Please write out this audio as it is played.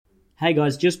Hey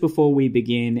guys, just before we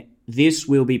begin, this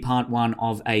will be part one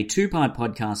of a two-part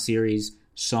podcast series.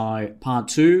 So part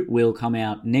two will come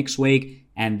out next week,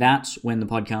 and that's when the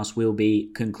podcast will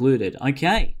be concluded.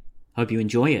 Okay, hope you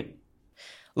enjoy it.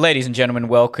 Ladies and gentlemen,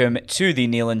 welcome to the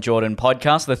Neil and Jordan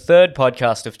podcast, the third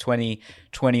podcast of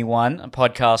 2021, a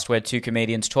podcast where two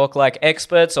comedians talk like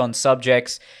experts on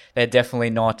subjects they're definitely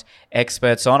not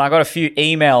experts on. I got a few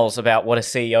emails about what a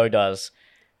CEO does.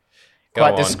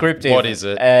 Quite descriptive. What is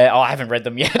it? I haven't read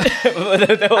them yet. They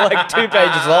were like 2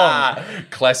 pages long.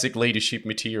 Classic leadership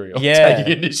material. Yeah.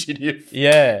 Taking initiative.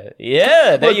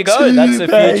 Yeah. There you go. That's the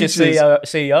future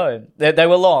CEO. They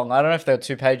were long. I don't know if they were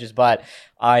 2 pages, but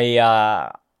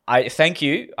I thank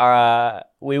you.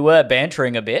 We were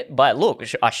bantering a bit, but look,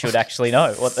 I should actually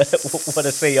know what a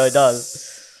CEO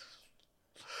does.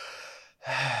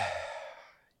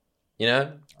 You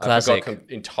know, Classic. I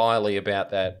forgot entirely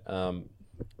about that.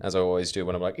 As I always do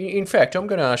when I'm like, in fact, I'm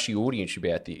going to ask the audience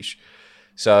about this.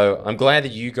 So I'm glad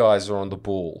that you guys are on the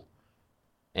ball.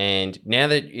 And now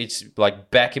that it's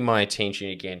like back in my attention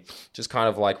again, just kind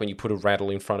of like when you put a rattle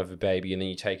in front of a baby and then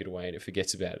you take it away and it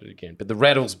forgets about it again. But the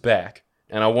rattle's back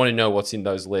and I want to know what's in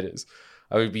those letters.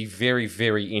 I would be very,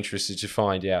 very interested to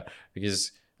find out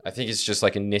because I think it's just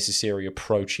like a necessary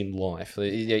approach in life. There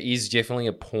is definitely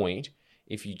a point.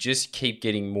 If you just keep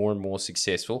getting more and more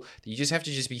successful, you just have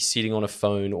to just be sitting on a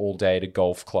phone all day at a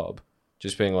golf club.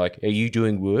 Just being like, are you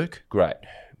doing work? Great.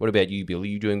 What about you, Bill? Are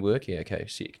you doing work? Yeah, okay,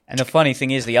 sick. And the funny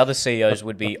thing is the other CEOs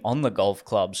would be on the golf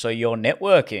club, so you're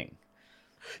networking.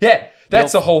 Yeah,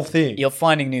 that's the whole thing. You're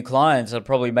finding new clients that are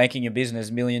probably making your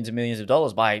business millions and millions of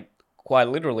dollars by quite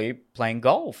literally playing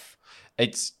golf.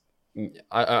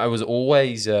 I was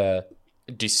always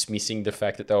dismissing the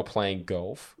fact that they were playing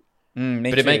golf.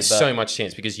 But it makes so much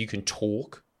sense because you can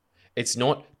talk. It's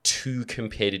not too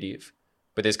competitive,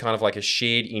 but there's kind of like a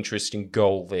shared interest and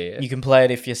goal there. You can play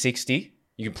it if you're 60.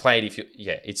 You can play it if you...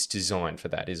 Yeah, it's designed for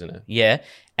that, isn't it? Yeah,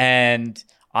 and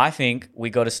I think we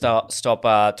got to stop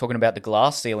talking about the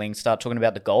glass ceiling, start talking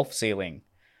about the golf ceiling.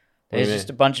 There's just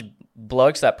a bunch of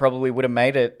blokes that probably would have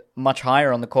made it much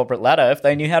higher on the corporate ladder if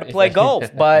they knew how to play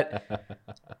golf, but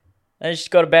they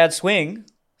just got a bad swing,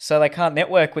 so they can't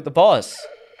network with the boss.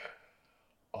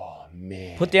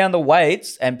 Man. Put down the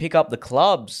weights and pick up the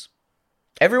clubs.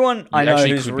 Everyone I know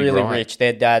who's really rich,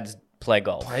 their dads play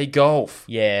golf. Play golf.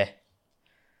 Yeah.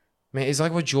 Man, it's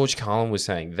like what George Carlin was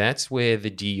saying. That's where the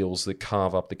deals that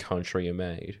carve up the country are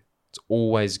made. It's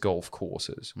always golf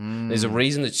courses. There's a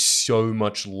reason that so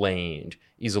much land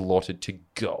is allotted to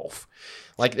golf.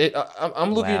 Like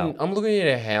I'm looking at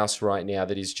a house right now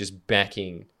that is just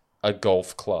backing a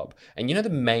golf club. And you know the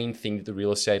main thing that the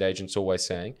real estate agent's always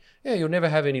saying? Yeah, you'll never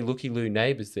have any looky-loo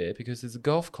neighbours there because there's a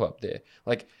golf club there.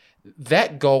 Like,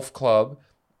 that golf club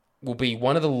will be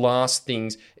one of the last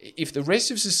things... If the rest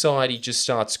of society just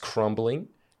starts crumbling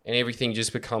and everything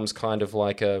just becomes kind of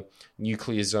like a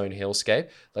nuclear zone hellscape,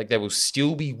 like they will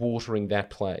still be watering that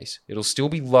place. It'll still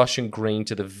be lush and green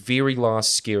to the very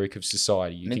last skerrick of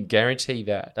society. You can guarantee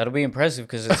that. That'll be impressive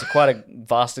because it's quite a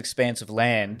vast expanse of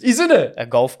land. Isn't it? A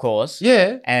golf course.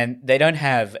 Yeah. And they don't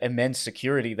have immense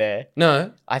security there.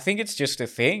 No. I think it's just a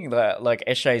thing that like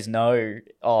Eshays know,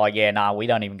 we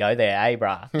don't even go there,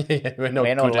 brah? Yeah, we're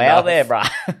not allowed there, brah.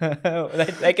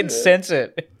 they can sense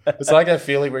it. It's like that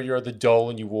feeling where you're at the Dole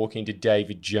and you walk into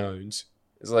David Jones.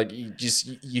 It's like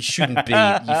you shouldn't be.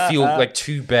 You feel like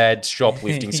too bad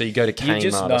shoplifting, so you go to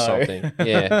Kmart or something.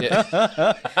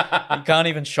 Yeah. You can't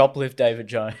even shoplift David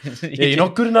Jones. You're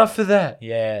not good enough for that.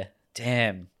 Yeah,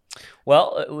 damn.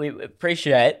 Well, we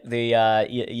appreciate the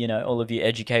all of you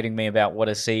educating me about what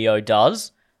a CEO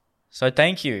does. So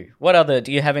thank you. Do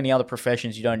you have any other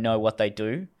professions you don't know what they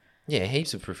do? Yeah,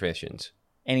 heaps of professions.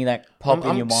 Any that pop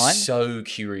in your mind? I'm so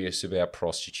curious about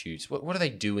prostitutes. What do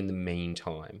they do in the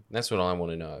meantime? That's what I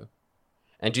want to know.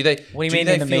 And do they? What do you mean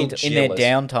in their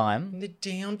downtime? In the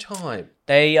downtime,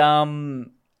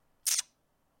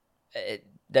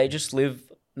 they just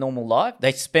live normal life.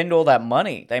 They spend all that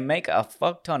money. They make a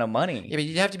fuck ton of money. Yeah, but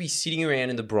you'd have to be sitting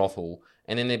around in the brothel,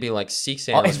 and then there'd be like 6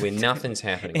 hours where nothing's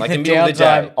happening, like in the middle of the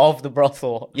day of the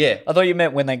brothel. Yeah, I thought you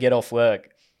meant when they get off work.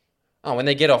 Oh, when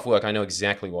they get off work, I know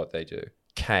exactly what they do.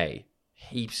 K.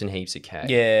 Heaps and heaps of K.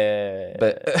 Yeah.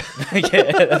 But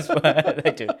yeah, that's what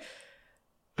they do.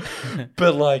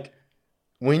 But like,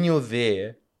 when you're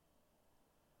there,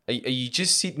 are you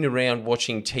just sitting around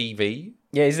watching TV?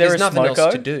 Yeah, there's nothing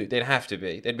else to do. There'd have to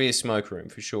be. There'd be a smoke room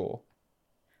for sure.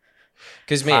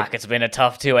 Because fuck, it's been a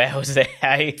tough 2 hours there.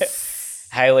 Hey,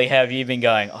 Haley, how have you been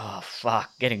going? Oh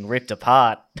fuck, getting ripped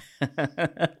apart.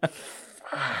 Fuck.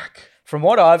 From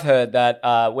what I've heard, that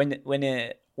when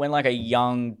when like a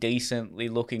young, decently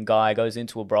looking guy goes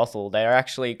into a brothel, they're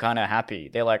actually kind of happy.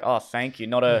 They're like, oh, thank you,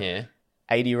 not a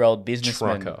 80-year-old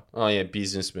businessman. Trucker. Oh yeah,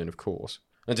 businessman, of course.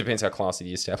 It depends how classy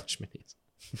the establishment is.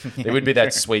 There would be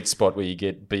that sweet spot where you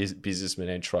get businessmen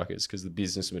and truckers, because the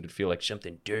businessmen would feel like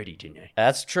something dirty, didn't they?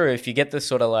 That's true. If you get the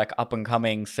sort of like up and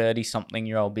coming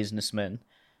 30-something-year-old businessman,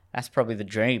 that's probably the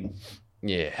dream.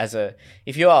 Yeah.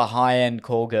 If you're a high-end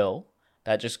call girl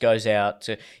that just goes out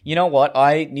to... You know what?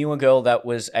 I knew a girl that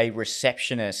was a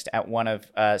receptionist at one of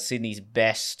Sydney's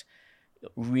best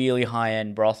really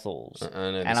high-end brothels.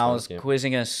 And I was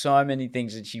quizzing her so many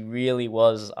things, and she really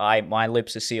was... My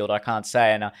lips are sealed, I can't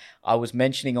say. And I was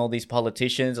mentioning all these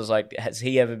politicians. I was like, has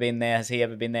he ever been there? Has he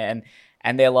ever been there?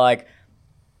 And they're like,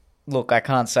 look, I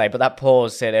can't say, but that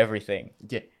pause said everything.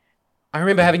 Yeah. I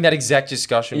remember having that exact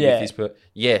discussion with this person.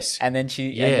 Yes. And then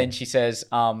she says,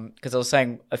 because I was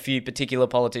saying a few particular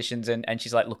politicians, and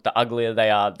she's like, look, the uglier they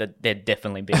are, they've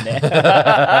definitely been there.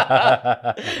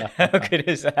 How good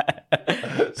is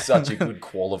that? Such a good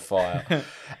qualifier.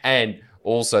 And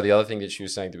also the other thing that she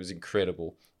was saying that was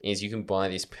incredible is you can buy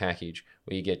this package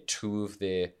where you get 2 of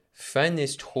their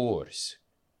finest whores,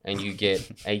 and you get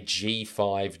a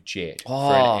G5 jet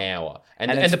for an hour.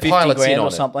 And it's the pilot's in on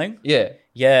or something? Yeah.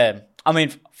 Yeah. I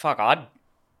mean, fuck, I'd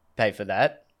pay for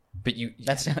that. But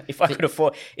that's if I could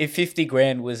afford. If 50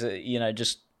 grand was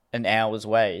just an hour's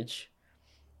wage.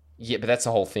 Yeah, but that's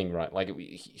the whole thing, right? Like,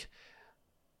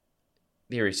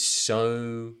 there is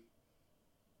so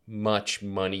much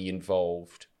money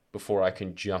involved before I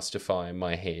can justify in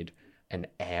my head an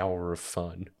hour of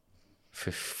fun for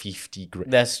 50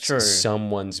 grand. That's true.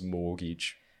 Someone's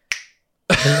mortgage.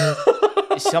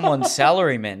 Someone's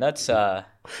salary, man. That's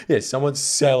someone's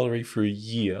salary for a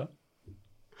year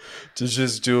to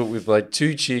just do it with like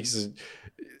 2 chicks.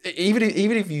 Even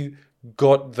if you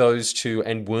got those 2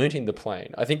 and weren't in the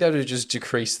plane, I think that would just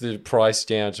decrease the price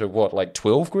down to what, like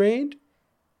 12 grand?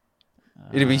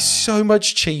 It'd be so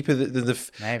much cheaper than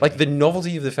the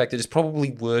novelty of the fact that it's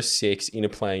probably worse sex in a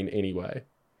plane anyway.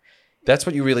 That's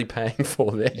what you're really paying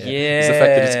for there. Yeah. Is the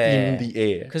fact that it's in the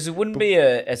air. Because it wouldn't be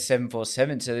a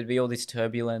 747, so there'd be all this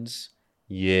turbulence.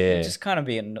 Yeah. It'd just kind of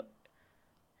be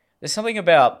there's something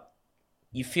about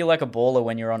you feel like a baller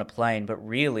when you're on a plane, but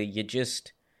really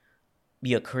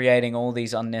you're creating all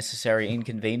these unnecessary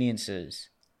inconveniences.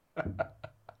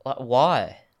 Like,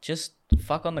 why? Just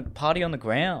party on the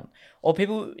ground. Or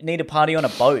people need to party on a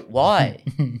boat. Why?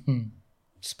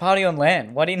 Just party on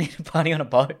land. Why do you need to party on a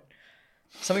boat?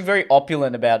 Something very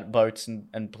opulent about boats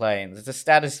and planes. It's a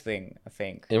status thing, I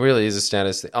think. It really is a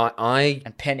status thing.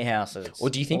 And penthouses. Or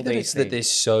do you think that it's that they're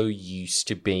so used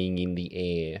to being in the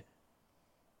air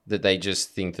that they just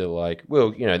think that, like,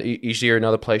 well, is there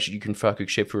another place you can fuck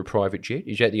except for a private jet?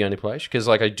 Is that the only place? Because,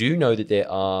 like, I do know that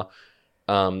there are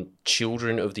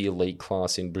children of the elite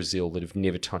class in Brazil that have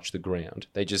never touched the ground.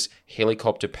 They just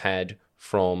helicopter pad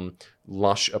from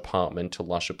lush apartment to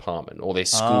lush apartment, or their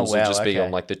schools will just be on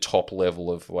like the top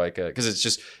level of like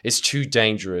because it's too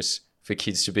dangerous for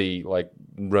kids to be like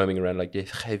roaming around like the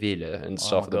favela and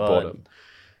stuff at the bottom.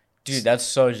 Dude, that's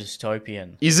so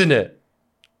dystopian, isn't it?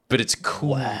 But it's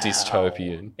cool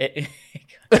dystopian.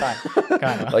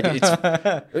 Kind of.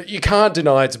 Like you can't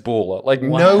deny it's baller. Like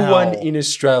no one in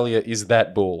Australia is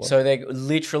that baller. So there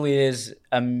literally is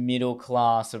a middle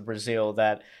class of Brazil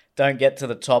that don't get to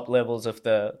the top levels of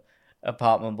the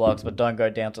apartment blocks, but don't go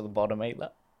down to the bottom either.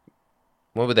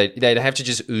 What would they'd have to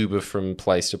just Uber from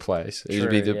place to place. It would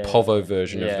be the Povo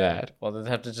version of that. Well, they'd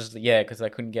have to because they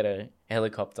couldn't get a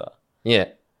helicopter. Yeah.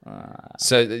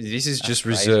 So this is just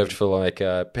reserved for like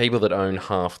people that own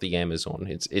half the Amazon.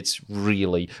 It's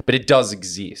really, but it does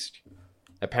exist.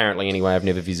 Apparently, anyway, I've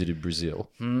never visited Brazil.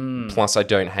 Plus, I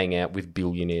don't hang out with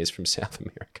billionaires from South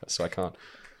America, so I can't.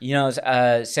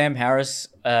 Sam Harris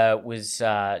was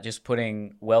just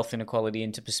putting wealth inequality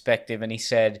into perspective, and he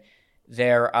said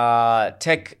there are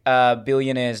tech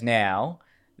billionaires now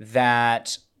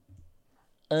that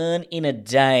earn in a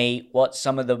day what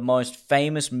some of the most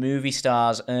famous movie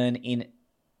stars earn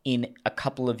in a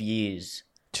couple of years.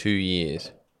 2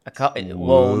 years.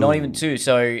 Well, not even 2.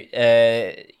 So,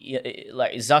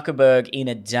 like Zuckerberg in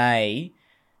a day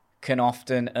can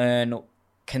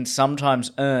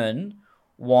sometimes earn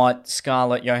what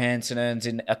Scarlett Johansson earns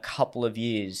in a couple of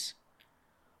years,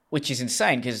 which is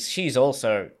insane because she's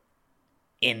also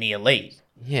in the elite.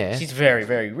 Yeah. She's very,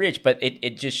 very rich, but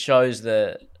it just shows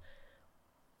the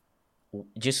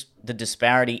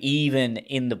disparity even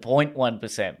in the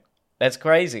 0.1%. That's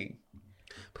crazy.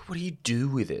 But what do you do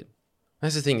with it?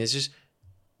 That's the thing.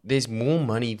 There's more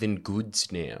money than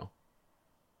goods now.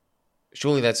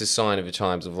 Surely that's a sign of the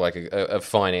times of like a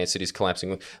finance that is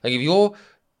collapsing. Like if you're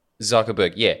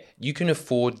Zuckerberg, yeah, you can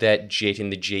afford that jet in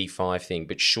the G5 thing,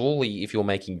 but surely if you're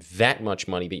making that much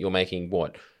money, that you're making,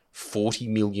 what, $40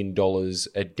 million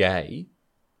a day?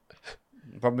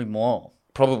 Probably more.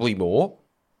 Probably more.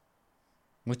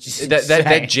 Which is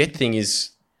That jet thing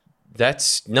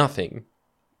that's nothing.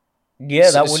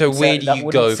 Yeah, that So wouldn't where do that you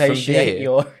wouldn't go from satiate there?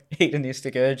 your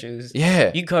hedonistic urges.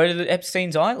 Yeah. You go to the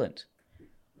Epstein's Island.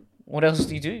 What else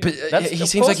do you do? But he of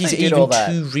seems like course he's they did all even that.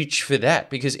 too rich for that,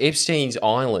 because Epstein's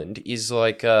Island is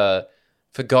like for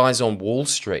guys on Wall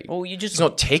Street. Well, you just It's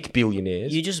not tech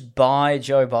billionaires. you just buy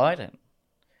Joe Biden.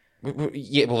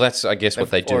 Yeah, well, that's, I guess,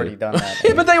 what they They've already do. done that.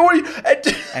 Yeah, but they already...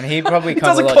 And he'd probably It come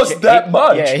doesn't a lot cost that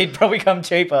much. Yeah, he'd probably come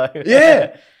cheaper.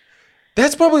 Yeah.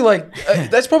 That's probably like...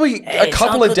 that's probably Hey, a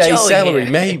couple it's of days' Uncle Joey salary,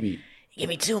 here. maybe. Give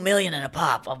me $2 million and a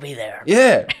pop. I'll be there.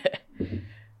 Yeah.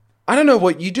 I don't know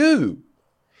what you do.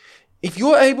 If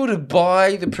you're able to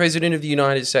buy the president of the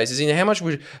United States, as in how much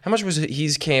was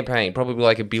his campaign? Probably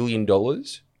like $1 billion.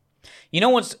 You know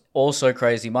what's also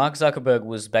crazy? Mark Zuckerberg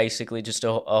was basically just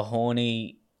a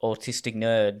horny, autistic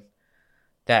nerd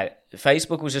that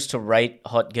Facebook was just to rate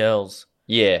hot girls.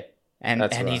 Yeah. And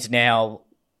That's right. he's now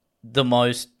the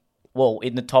most,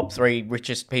 in the top 3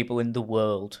 richest people in the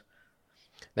world.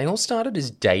 They all started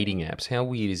as dating apps. How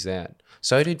weird is that?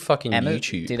 So did fucking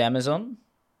YouTube. Did Amazon?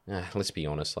 Let's be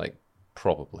honest, like,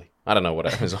 probably. I don't know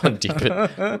what Amazon did,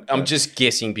 but I'm just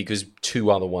guessing because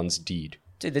 2 other ones did.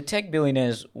 Dude, the tech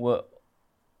billionaires were,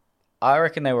 I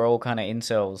reckon they were all kind of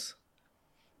incels.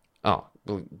 Oh,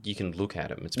 well, you can look at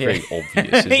them. It's very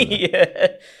obvious, isn't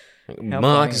it? Yeah.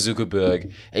 Mark funny.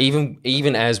 Zuckerberg,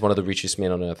 even as one of the richest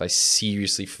men on earth, I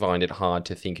seriously find it hard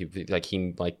to think of like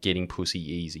him like getting pussy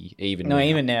easy. Even Now,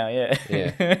 yeah.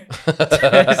 Yeah.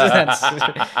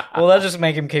 Well, that'll just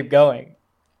make him keep going.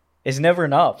 It's never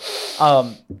enough.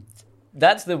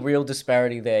 That's the real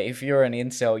disparity there. If you're an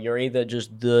incel, you're either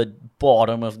just the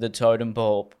bottom of the totem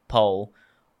pole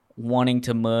wanting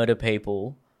to murder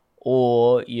people,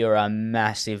 or you're a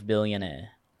massive billionaire.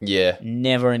 Yeah.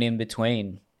 Never an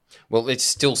in-between. Well, it's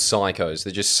still psychos.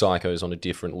 They're just psychos on a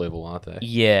different level, aren't they?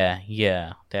 Yeah.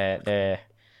 They're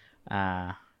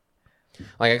Like,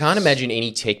 I can't imagine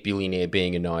any tech billionaire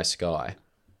being a nice guy.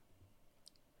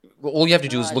 Well, all you have to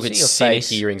do is look see at your Senate face.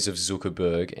 hearings of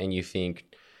Zuckerberg and you think,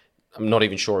 I'm not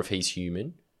even sure if he's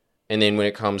human. And then when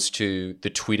it comes to the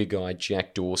Twitter guy,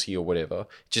 Jack Dorsey or whatever,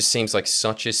 it just seems like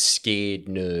such a scared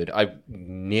nerd. I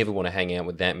never want to hang out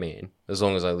with that man as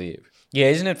long as I live. Yeah,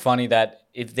 isn't it funny that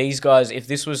if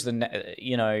this was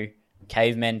the,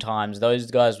 cavemen times,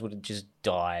 those guys would have just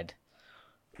died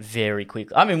very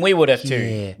quickly. I mean, we would have too.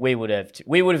 Yeah. We would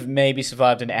have maybe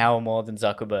survived an hour more than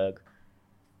Zuckerberg.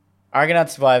 I reckon I'd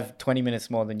survive 20 minutes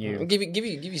more than you. Give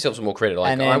yourself some more credit.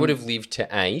 Like, And then- I would have lived to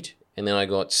 8, and then I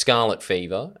got scarlet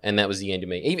fever, and that was the end of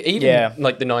me. Even Yeah.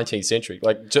 like the 19th century.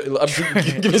 Like, I'm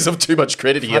giving myself too much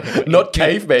credit here. Not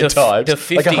caveman the times. the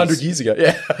like 50s. 100 years ago.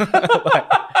 Yeah.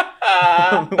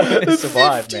 They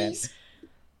survived, man.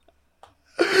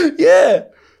 Yeah.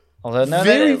 Although no,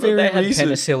 Very, they very had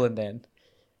recent. penicillin then.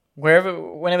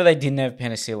 Whenever they didn't have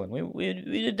penicillin,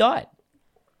 we'd have died.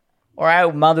 Or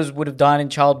our mothers would have died in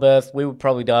childbirth. We would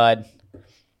probably died.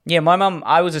 Yeah, my mum,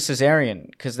 I was a cesarean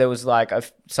because there was like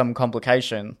some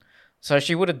complication. So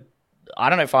she would have, I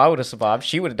don't know if I would have survived.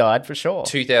 She would have died for sure.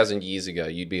 2,000 years ago,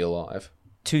 you'd be alive.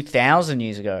 2,000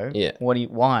 years ago? Yeah.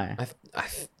 Why?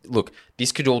 Look,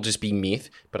 this could all just be myth,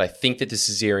 but I think that the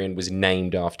cesarean was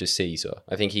named after Caesar.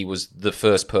 I think he was the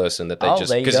first person that they Oh, just...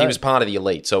 there you Because he go. was part of the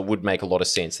elite, so it would make a lot of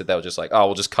sense that they were just like, oh,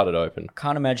 we'll just cut it open.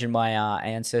 Can't imagine my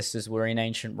ancestors were in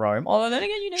ancient Rome. Although then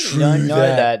again, you True don't know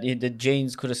that. that. The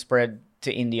genes could have spread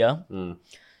to India. Mm.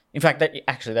 In fact,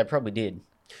 they probably did.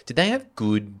 Did they have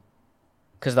good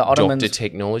Because the Ottomans... doctor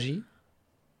technology?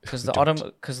 Because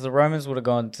the Romans would have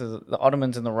gone to the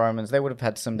Ottomans and the Romans, they would have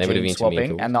had some They would have gene swapping,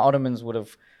 intermingled. and the Ottomans would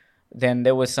have. Then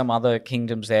there were some other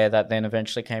kingdoms there that then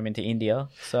eventually came into India.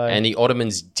 So And the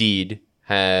Ottomans did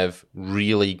have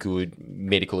really good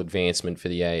medical advancement for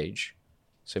the age.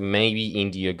 So maybe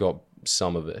India got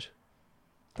some of it.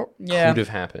 yeah, Could have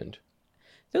happened.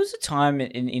 there was a time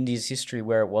in India's history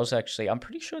where it was actually. I'm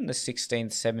pretty sure in the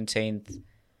 16th, 17th,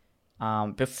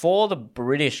 before the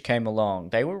British came along,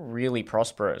 they were really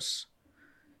prosperous,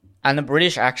 and the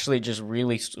British actually just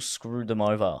really screwed them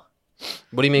over.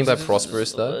 What do you mean by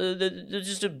prosperous, though? They're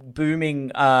just a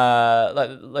booming,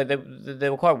 like they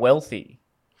were quite wealthy.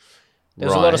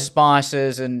 There's a lot of Right.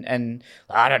 spices and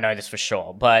I don't know this for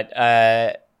sure, but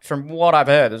from what I've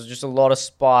heard, there's just a lot of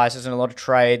spices and a lot of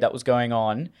trade that was going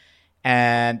on.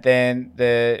 And then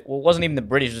it wasn't even the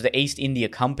British, it was the East India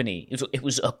Company. It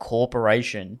was a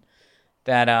corporation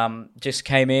that just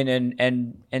came in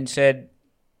and said,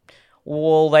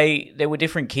 Well, they were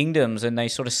different kingdoms, and they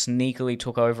sort of sneakily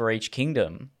took over each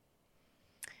kingdom.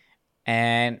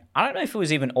 And I don't know if it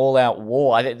was even all-out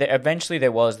war. Eventually,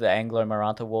 there was the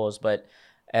Anglo-Maratha Wars, but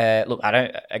look,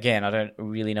 I don't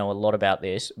really know a lot about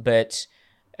this, but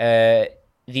the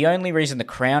only reason the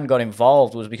crown got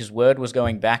involved was because word was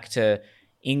going back to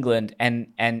England,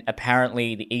 and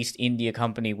apparently the East India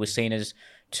Company was seen as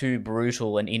too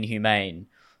brutal and inhumane.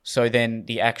 So then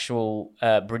the actual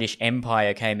British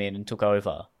Empire came in and took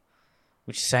over,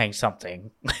 which is saying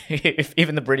something. If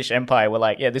even the British Empire were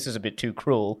like, yeah, this is a bit too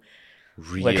cruel.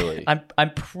 Really? Like,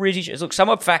 I'm pretty sure. Look,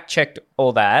 someone fact-checked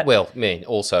all that. Well, man,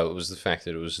 also it was the fact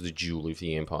that it was the jewel of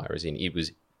the empire, as in it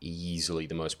was easily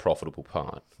the most profitable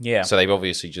part. Yeah. So they've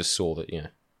obviously just saw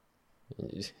that,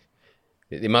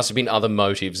 there must have been other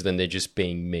motives than they're just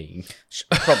being mean.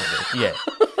 Probably, yeah.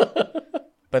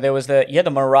 But there was the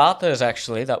Marathas,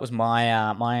 actually. That was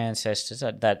my my ancestors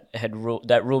that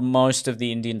ruled most of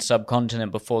the Indian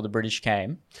subcontinent before the British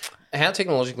came. How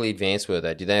technologically advanced were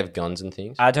they? Did they have guns and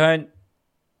things?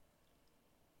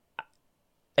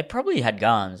 They probably had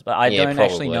guns, but I don't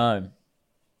actually know.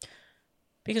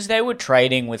 Because they were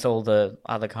trading with all the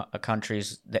other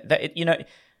countries.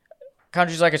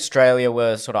 Countries like Australia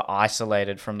were sort of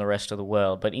isolated from the rest of the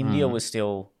world, but India was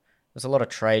still... There's a lot of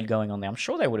trade going on there. I'm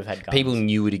sure they would have had guns. People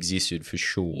knew it existed for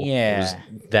sure. Yeah. It was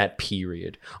that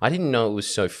period. I didn't know it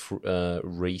was so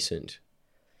recent.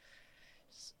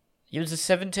 It was the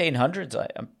 1700s,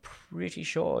 I'm pretty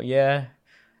sure, yeah.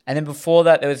 And then before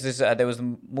that, there was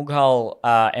the Mughal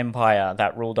Empire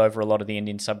that ruled over a lot of the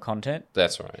Indian subcontinent.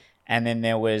 That's right. And then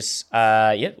there was,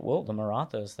 the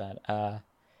Marathas that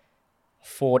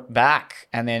fought back.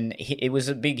 And then it was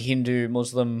a big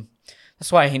Hindu-Muslim...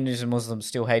 That's why Hindus and Muslims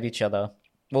still hate each other.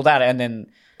 Well, that and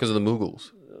then... Because of the Mughals.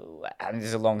 And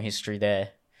there's a long history there.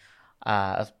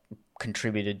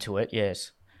 Contributed to it,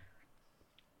 yes.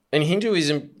 And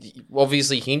Hinduism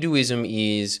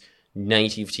is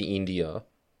native to India.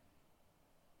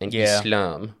 And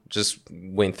Islam just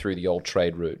went through the old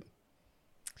trade route.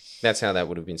 That's how that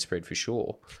would have been spread for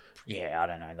sure. Yeah, I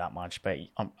don't know that much, but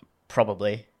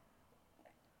probably.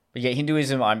 But yeah,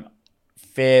 Hinduism, I'm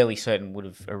fairly certain would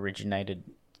have originated.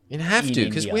 You'd have to,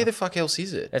 because where the fuck else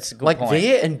is it? That's a good point.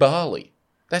 There and Bali.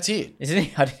 That's it. Isn't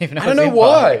it? I didn't even know. I don't know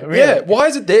why. Bali. Really? Yeah, why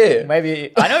is it there?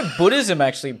 Maybe I know Buddhism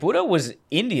actually. Buddha was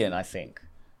Indian, I think.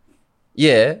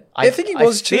 Yeah, I think he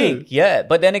was too. Yeah,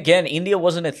 but then again, India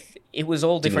wasn't it was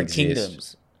all different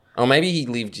kingdoms. Or maybe he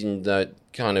lived in the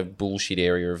kind of bullshit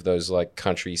area of those like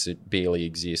countries that barely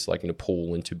exist, like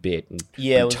Nepal and Tibet and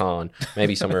Bhutan.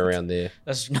 Maybe somewhere around there.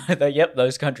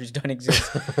 Those countries don't exist.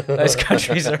 Those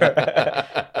countries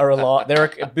are a lot.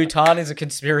 Bhutan is a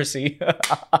conspiracy.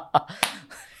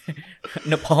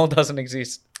 Nepal doesn't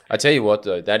exist. I tell you what,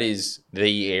 though, that is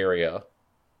the area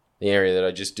that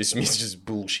I just dismissed as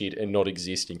bullshit and not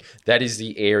existing. That is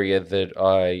the area that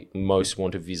I most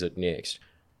want to visit next.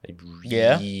 I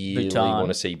really want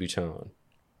to see Bhutan.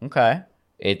 Okay.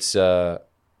 It's the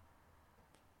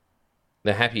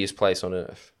happiest place on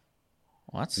earth.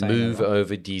 Move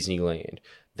over Disneyland.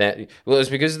 It's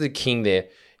because of the king there.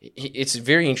 It's a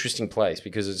very interesting place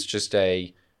because it's just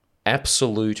a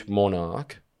absolute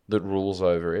monarch that rules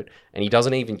over it, and he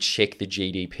doesn't even check the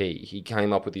GDP. He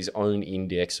came up with his own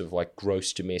index of like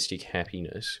gross domestic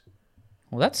happiness.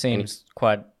 Well, that seems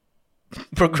quite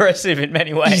progressive in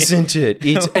many ways, isn't it?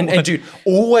 It's and dude,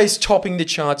 always topping the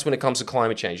charts when it comes to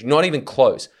climate change. Not even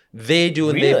close. They're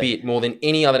doing their bit more than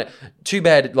any other. Too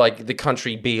bad, like the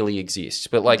country barely exists,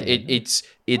 but like it's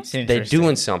they're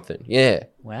doing something. Yeah.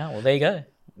 Wow. Well, there you go.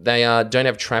 They don't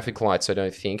have traffic lights, I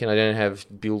don't think, and I don't have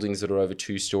buildings that are over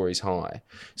 2 stories high.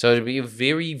 So it'd be a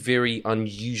very, very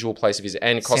unusual place to visit,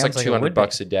 and it costs like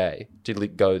 $200 a day to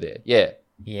go there. Yeah.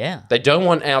 Yeah. They don't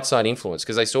want outside influence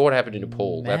because they saw what happened in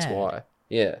Nepal. That's why.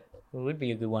 Yeah. It would be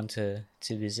a good one to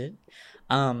visit.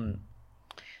 Yeah,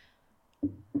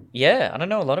 I don't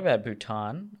know a lot about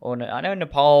Bhutan. I know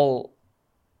Nepal.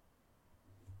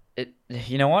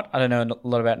 You know what? I don't know a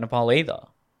lot about Nepal either.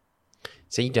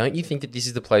 See, don't you think that this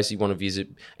is the place you want to visit?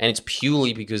 And it's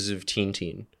purely because of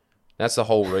Tintin. That's the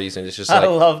whole reason. It's just like... I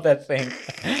love that thing.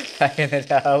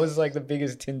 I was like the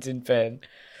biggest Tintin fan.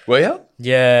 Were you?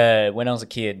 Yeah, when I was a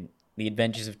kid. The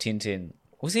Adventures of Tintin.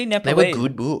 Was he Nepalese? They were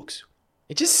good books.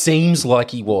 It just seems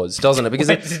like he was, doesn't it? Because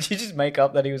Wait, did you just make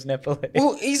up that he was Nepalese?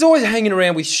 Well, he's always hanging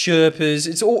around with Sherpas.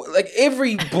 It's all like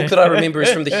every book that I remember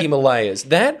is from the Himalayas.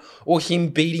 That or him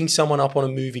beating someone up on a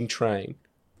moving train,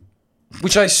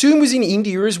 which I assume was in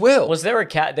India as well. Was there a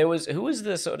cat? Who was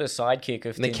the sort of sidekick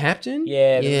of the captain?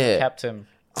 Yeah, the captain.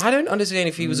 I don't understand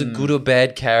if he was a good or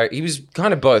bad character. He was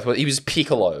kind of both. Well, he was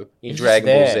Piccolo in Dragon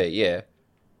Ball Z. Yeah.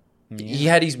 He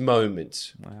had his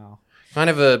moments. Wow. Kind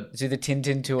of a Is he the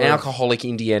Tintin to alcoholic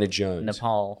Indiana Jones.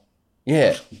 Nepal?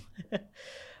 Yeah.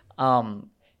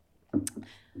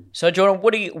 So Jordan,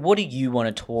 what do you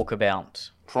want to talk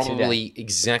about? Probably today?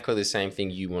 exactly the same thing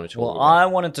you want to talk Well, about. I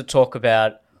wanted to talk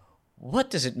about what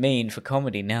does it mean for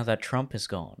comedy now that Trump is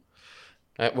gone.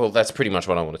 Well, that's pretty much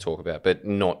what I want to talk about, but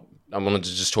not. I wanted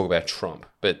to just talk about Trump.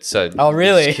 But so, Oh,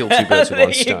 really? just kill two birds with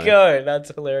one stone. There you go.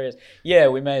 That's hilarious. Yeah,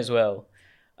 we may as well.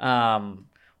 Well,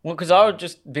 because I've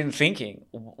just been thinking,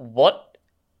 what,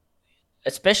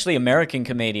 especially American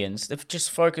comedians, they've just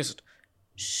focused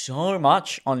so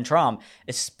much on Trump,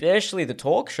 especially the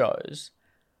talk shows,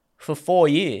 for 4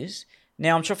 years.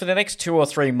 Now, I'm sure for the next 2 or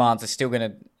 3 months, they're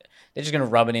just going to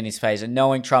rub it in his face. And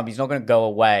knowing Trump, he's not going to go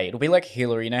away. It'll be like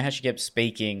Hillary. You know how she kept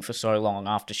speaking for so long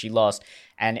after she lost,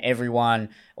 and everyone,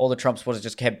 all the Trump supporters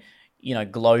just kept,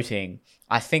 gloating.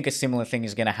 I think a similar thing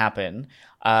is going to happen.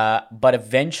 But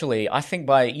eventually, I think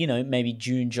by, maybe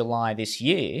June, July this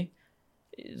year,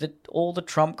 all the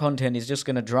Trump content is just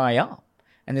going to dry up.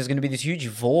 And there's going to be this huge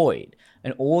void.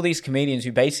 And all these comedians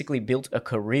who basically built a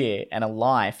career and a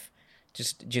life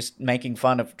just making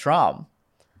fun of Trump,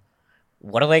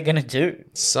 what are they going to do?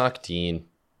 Sucked in.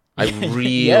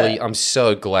 I'm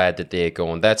so glad that they're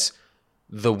gone. That's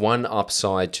the one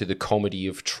upside to the comedy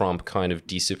of Trump kind of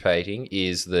dissipating,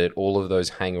 is that all of those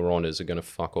hanger-oners are going to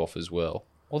fuck off as well.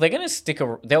 Well, they're going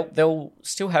to they'll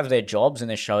still have their jobs and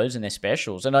their shows and their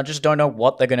specials, and I just don't know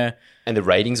what they're going to... And the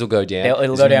ratings will go down.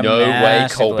 It'll go down no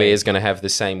massively. way Colbert's going to have the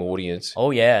same audience.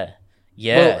 Oh, yeah.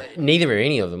 Yeah. Well, neither are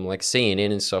any of them, like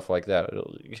CNN and stuff like that.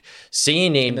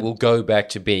 CNN will go back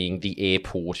to being the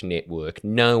airport network.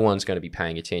 No one's going to be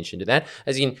paying attention to that.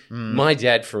 As in, my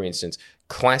dad, for instance,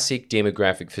 classic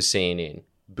demographic for CNN,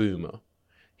 boomer.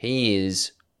 He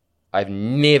is... I've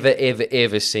never, ever,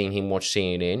 ever seen him watch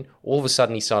CNN. All of a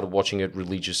sudden, he started watching it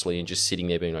religiously and just sitting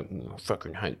there being like, I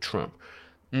fucking hate Trump.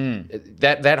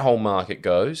 That whole market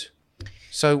goes.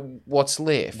 So what's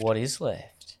left? What is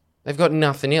left? They've got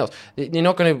nothing else. They're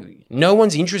not going to... No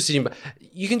one's interested in...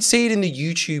 You can see it in the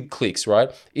YouTube clicks,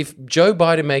 right? If Joe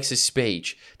Biden makes a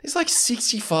speech, there's like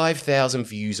 65,000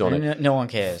 views on it. No one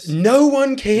cares. No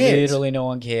one cares. Literally no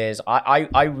one cares.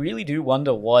 I really do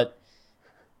wonder what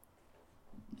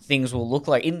things will look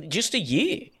like in just a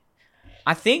year.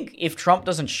 I think if Trump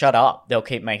doesn't shut up, they'll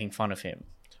keep making fun of him.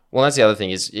 Well, that's the other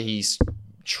thing, is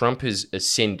Trump has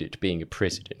ascended being a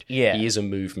president. Yeah. He is a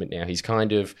movement now. He's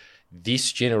kind of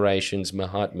this generation's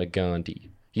Mahatma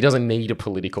Gandhi. He doesn't need a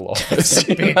political office.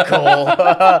 Big call.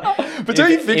 But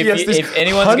don't you think he has this... If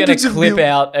anyone's going to clip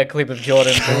out a clip of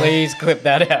Jordan, please clip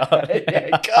that out.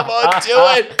 Yeah, come on, do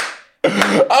it.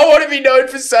 I want to be known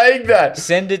for saying that.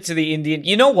 Send it to the Indian.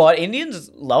 You know what?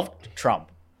 Indians love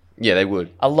Trump. Yeah, they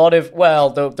would. A lot of, well,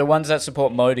 the ones that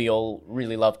support Modi all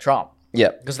really love Trump. Yeah.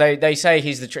 Because they say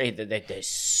he's the tree. They're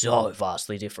so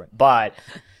vastly different. But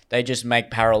they just make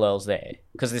parallels there.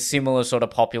 Because there's similar sort of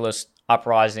populist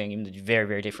uprising and very,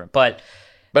 very different.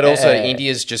 But also,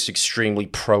 India's just extremely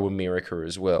pro-America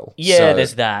as well. yeah, So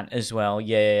there's that as well.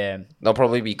 Yeah. they'll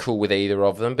probably be cool with either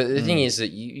of them. But the thing is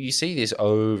that you see this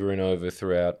over and over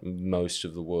throughout most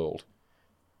of the world.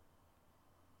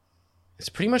 It's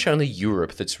pretty much only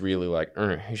Europe that's really like,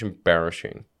 it's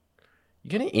embarrassing. You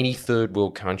go to any third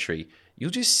world country,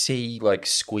 you'll just see like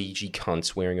squeegee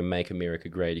cunts wearing a Make America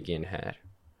Great Again hat.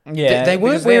 Yeah. They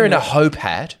weren't because wearing they're a Hope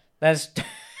hat. That's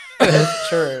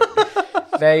true.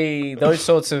 Those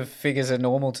sorts of figures are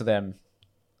normal to them.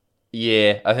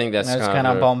 Yeah, I think that's Those kind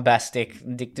of bombastic,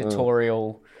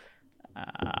 dictatorial,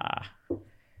 a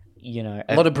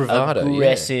lot of bravado,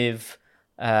 aggressive,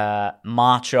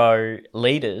 macho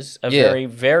leaders are very,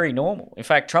 very normal. In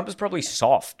fact, Trump is probably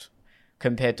soft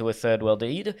compared to a third world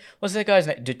leader. What's that guy's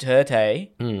name?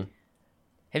 Duterte.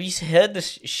 Have you heard the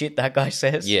shit that guy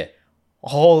says? Yeah.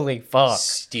 Holy fuck.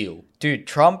 Still. Dude,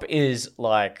 Trump is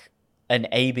like an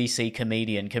ABC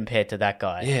comedian compared to that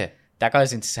guy. Yeah. That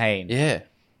guy's insane. Yeah.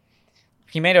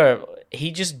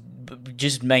 He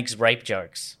just makes rape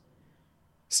jokes.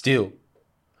 Still.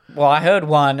 Well, I heard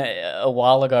one a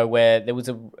while ago where there was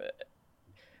a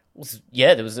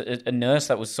nurse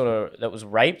that was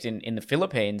raped in the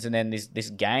Philippines, and then this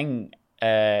gang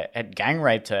had gang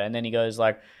raped her, and then he goes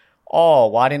like, "Oh,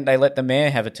 why didn't they let the mayor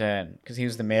have a turn? Because he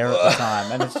was the mayor at the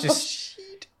time." And it's just,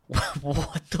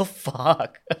 what the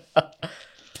fuck?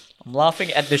 I'm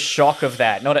laughing at the shock of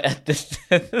that, not at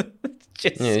the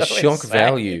just so shock insane.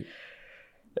 value.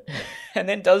 And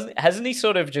then hasn't he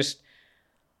sort of just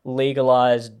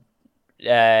legalized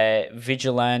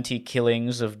vigilante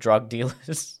killings of drug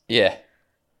dealers? Yeah.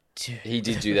 Dude. He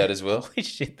did do that as well. Holy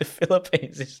shit, the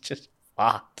Philippines is just...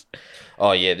 fucked.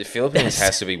 Oh yeah, the Philippines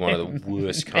has to be one of the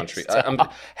worst countries.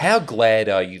 How glad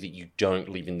are you that you don't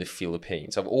live in the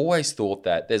Philippines? I've always thought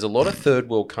that there's a lot of third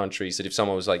world countries that if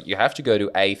someone was like, you have to go to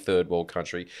a third world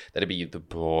country, that'd be at the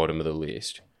bottom of the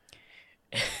list.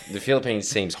 The Philippines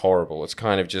seems horrible. It's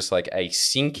kind of just like a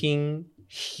sinking,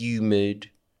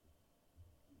 humid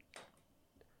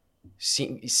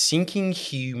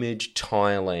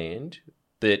Thailand,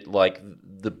 but like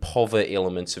the pover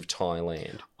elements of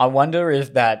Thailand. I wonder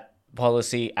if that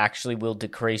policy actually will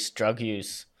decrease drug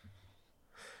use.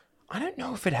 I don't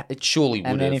know if it surely would.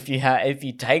 And then if you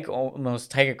take a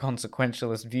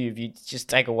consequentialist view, if you just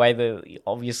take away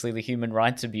the human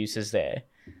rights abuses there,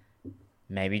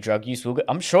 maybe drug use will go.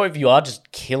 I'm sure if you are just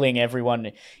killing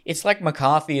everyone, it's like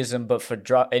McCarthyism, but for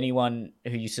anyone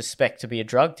who you suspect to be a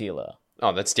drug dealer.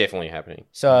 Oh, that's definitely happening.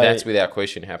 So that's without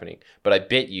question happening. But I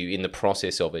bet you in the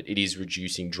process of it, it is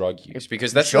reducing drug use.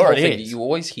 Because that's Sure the whole it thing. is. You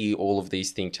always hear all of these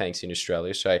think tanks in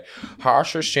Australia say,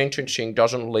 harsher sentencing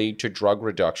doesn't lead to drug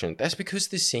reduction. That's because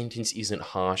the sentence isn't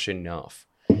harsh enough.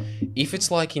 If it's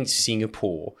like in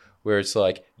Singapore, where it's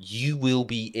like, you will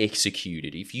be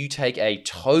executed. If you take a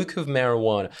toke of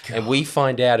marijuana and we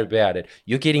find out about it,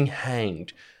 you're getting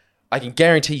hanged. I can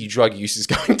guarantee you drug use is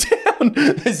going down.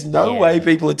 There's no way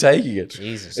people are taking it.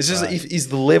 Jesus It's just, Christ. is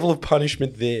the level of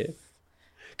punishment there?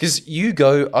 Because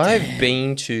I've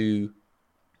been to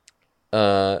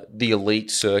the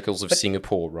elite circles of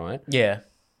Singapore, right? Yeah.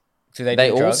 Do They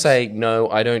do all drugs? say, no,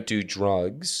 I don't do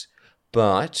drugs,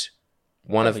 but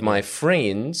one of my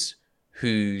friends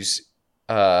whose,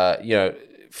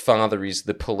 father is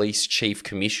the police chief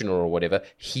commissioner or whatever,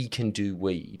 he can do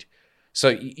weed. So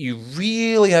you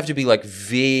really have to be like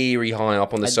very high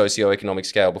up on the socioeconomic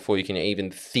scale before you can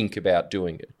even think about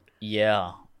doing it.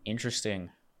 Yeah. Interesting.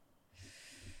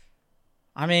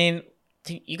 I mean,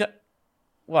 you got,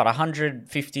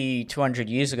 150, 200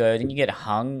 years ago, didn't you get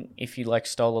hung if you,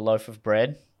 stole a loaf of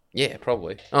bread? Yeah,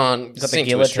 probably. You got the Sent to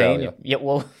guillotine. Australia. Yeah,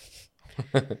 well...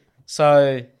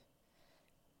 So,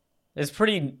 there's a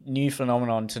pretty new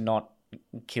phenomenon to not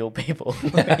kill people.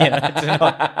 To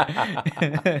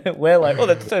not... We're like,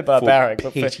 that's so barbaric.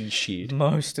 But Petty for shit.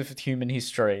 most of human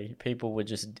history, people were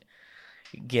just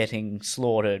getting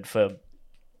slaughtered for...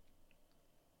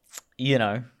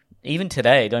 Even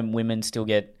today, don't women still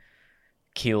get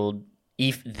killed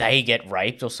if they get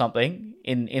raped or something?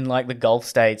 In the Gulf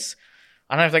states,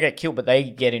 I don't know if they get killed, but they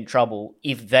get in trouble.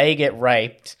 If they get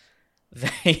raped,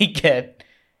 they get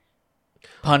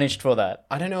punished for that.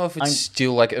 I don't know if it's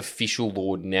still official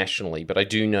law nationally, but I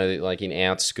do know that in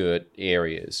outskirt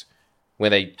areas where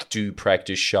they do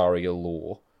practice Sharia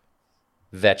law,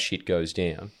 that shit goes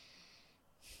down.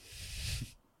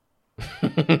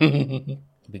 It'd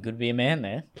be good to be a man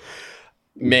there.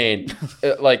 Man,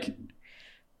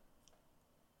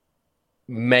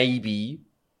 maybe,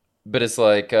 but it's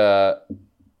there's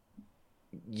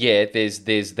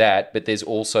that, but there's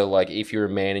also if you're a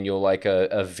man and you're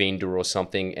a vendor or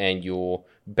something and you're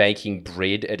baking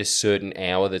bread at a certain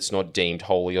hour that's not deemed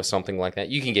holy or something like that,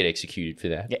 you can get executed for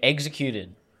that. You're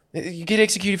executed. You get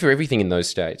executed for everything in those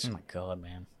states. Oh my god,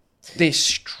 man. They're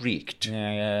strict.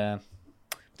 Yeah.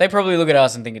 They probably look at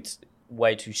us and think it's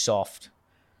way too soft.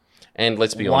 And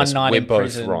let's be One honest, night we're in both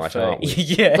prison right, for- aren't we?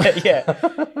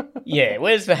 Yeah,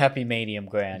 where's the happy medium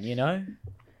ground,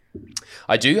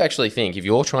 I do actually think if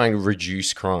you're trying to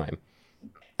reduce crime,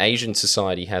 Asian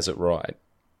society has it right.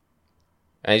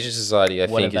 Asian society, I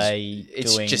What think, are they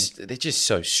doing? they're just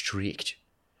so strict.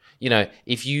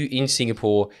 If you in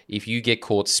Singapore, if you get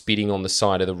caught spitting on the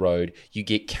side of the road, you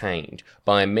get caned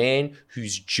by a man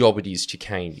whose job it is to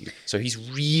cane you. So he's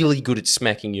really good at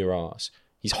smacking your ass.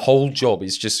 His whole job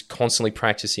is just constantly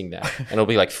practicing that, and it'll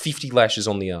be 50 lashes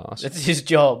on the ass. That's his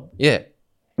job. Yeah,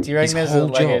 Do you reckon His there's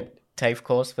whole a job. TAFE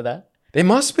course for that? there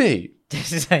must be.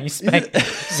 This is how you smack.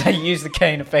 This is how you use the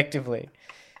cane effectively.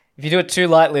 If you do it too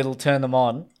lightly, it'll turn them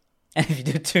on, and if you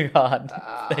do it too hard,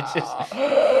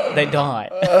 they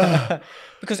die.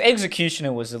 Because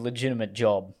executioner was a legitimate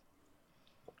job.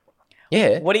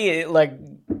 Yeah, What do you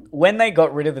when they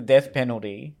got rid of the death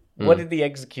penalty? What did the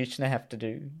executioner have to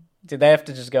do? Did they have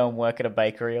to just go and work at a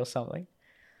bakery or something?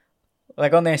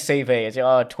 On their CV,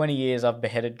 it's 20 years I've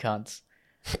beheaded cunts.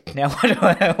 Now what do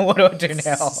I do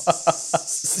now?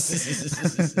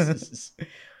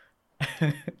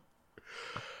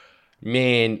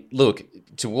 man, look,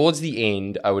 towards the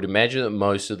end, I would imagine that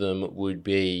most of them would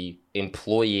be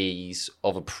employees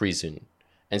of a prison.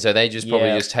 And so they just probably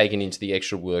Yeah. just taken into the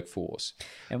extra workforce.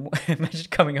 And imagine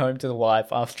coming home to the wife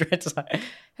after it's like,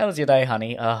 how was your day,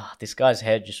 honey? This guy's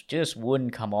head just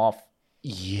wouldn't come off.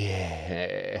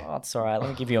 Yeah. Oh, it's all right. Let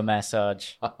me give you a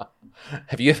massage.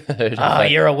 Have you ever heard of Oh,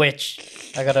 that? you're a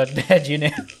witch. I gotta bed you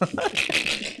now.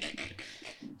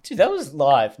 Dude, that was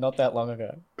live not that long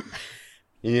ago.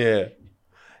 Yeah.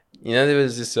 You know, there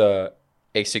was this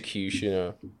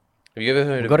executioner. Have you ever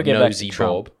heard gotta of get back to Nosy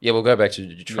Trump. Bob? Yeah, we'll go back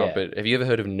to Trump, Yeah. but have you ever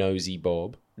heard of Nosy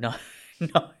Bob? No,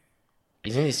 no.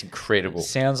 Isn't this incredible?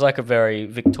 Sounds like a very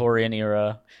Victorian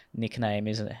era nickname,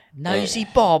 isn't it? Nosy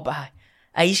Bob.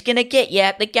 He's gonna get you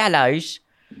at the gallows.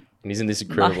 And isn't this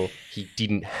incredible? He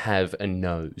didn't have a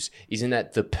nose. Isn't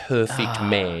that the perfect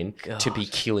man to be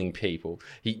killing people?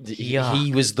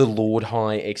 He was the Lord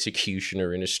High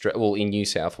Executioner in Australia, well, in New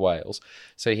South Wales.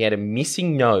 So he had a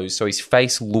missing nose, so his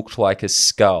face looked like a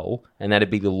skull, and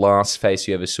that'd be the last face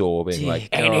you ever saw, being like,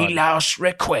 "Any last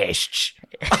requests?"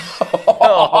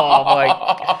 Oh my.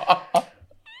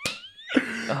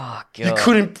 Oh You god.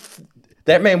 couldn't.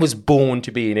 That man was born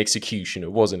to be an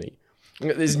executioner, wasn't he?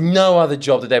 There's no other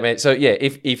job that man. So yeah,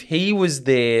 if he was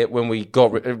there when we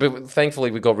got rid, but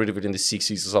thankfully we got rid of it in the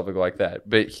 60s or something like that.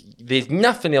 But there's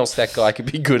nothing else that guy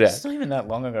could be good It's at. not even that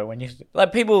long ago when you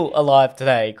like people alive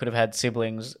today could have had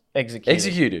siblings executed.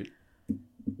 Executed.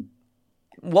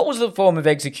 What was the form of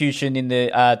execution in the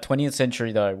 20th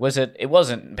century though? Was it? It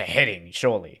wasn't beheading,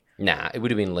 surely. Nah, it would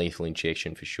have been lethal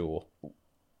injection for sure.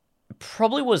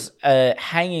 Probably was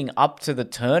hanging up to the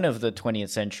turn of the 20th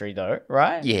century though,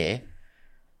 right? Yeah,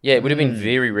 yeah, it would have been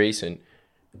very recent,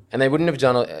 and they wouldn't have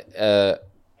done.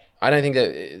 I don't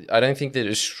think that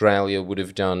Australia would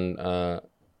have done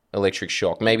electric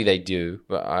shock. Maybe they do,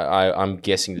 but I'm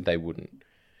guessing that they wouldn't,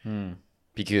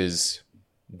 because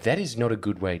that is not a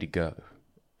good way to go.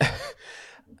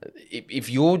 If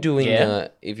you're doing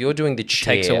the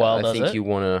chair, Takes a while, I does think it? you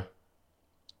want to.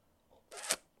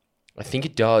 I think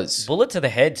it does. Bullet to the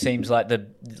head seems like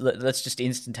that's just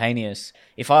instantaneous.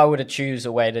 If I were to choose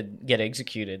a way to get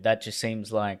executed, that just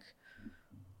seems like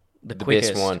the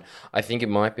quickest best one. I think it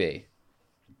might be.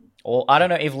 Or I don't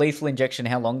know if lethal injection.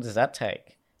 How long does that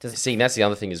take? See, that's the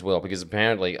other thing as well, because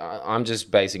apparently I'm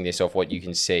just basing this off what you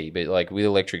can see, but like with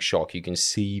electric shock, you can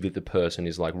see that the person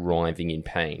is like writhing in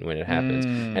pain when it happens,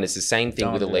 and it's the same thing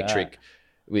Don't with do electric,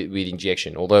 with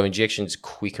injection. Although injection's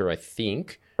quicker, I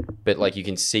think, but like you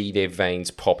can see their veins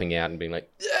popping out and being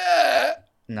like, "Ah!"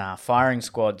 Nah, firing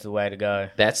squad's the way to go.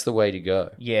 That's the way to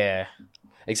go. Yeah.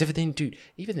 Except for then, dude,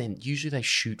 even then, usually they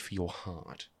shoot for your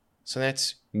heart, so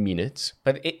that's minutes.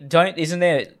 But isn't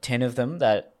there 10 of them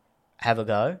that have a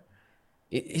go?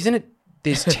 Isn't it?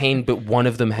 There's 10, but one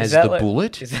of them has that the like-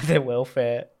 bullet. Is that their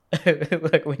welfare?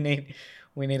 Like we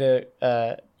need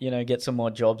to get some more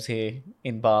jobs here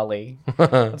in Bali.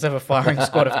 Let's have a firing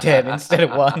squad of 10 instead of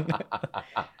one.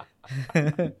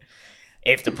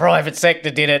 If the private sector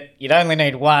did it, you'd only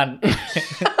need one.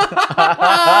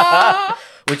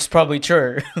 Which is probably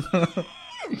true.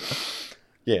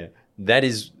 Yeah, that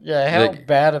is. Yeah, how like-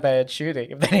 bad are they at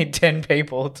shooting if they need 10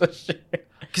 people to shoot?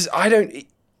 Because I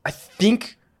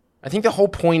think the whole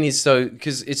point is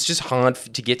because it's just hard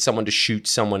to get someone to shoot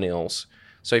someone else.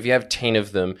 So if you have 10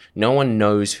 of them, no one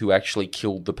knows who actually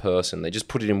killed the person. They just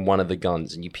put it in one of the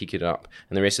guns and you pick it up,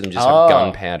 and the rest of them just have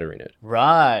gunpowder in it.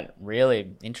 Right,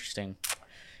 really interesting.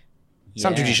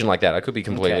 Some Yeah. tradition like that. I could be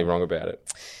completely Okay. wrong about it.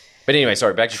 But anyway,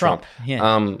 sorry, back to Trump.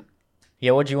 yeah.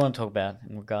 Yeah, what do you want to talk about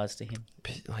in regards to him?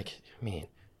 But, like, man,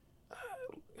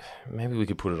 maybe we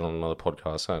could put it on another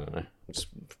podcast. I don't know. I'm just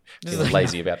feeling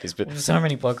lazy about this, but There's so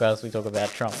many podcasts we talk about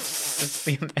Trump. Just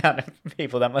the amount of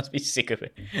people that must be sick of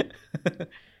it.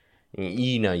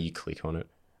 you know you click on it.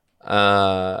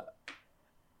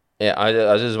 Yeah, I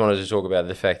just wanted to talk about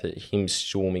the fact that him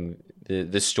storming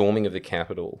the storming of the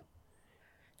Capitol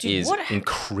Dude, is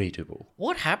incredible.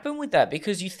 What happened with that?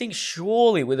 Because you think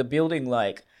surely with a building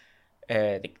like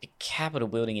the Capitol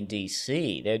building in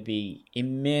DC, there'd be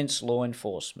immense law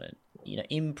enforcement,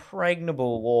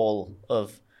 impregnable wall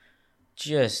of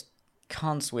just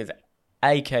cunts with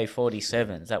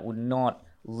AK-47s that would not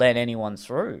let anyone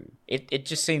through. It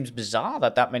just seems bizarre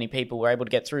that many people were able to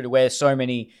get through to where so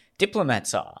many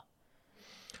diplomats are.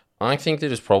 I think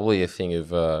that it's probably a thing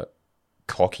of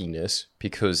cockiness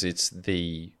because it's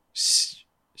the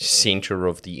center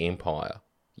of the empire,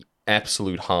 the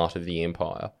absolute heart of the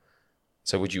empire.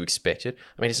 So would you expect it?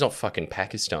 I mean, it's not fucking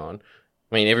Pakistan.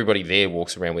 I mean, everybody there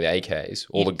walks around with AKs,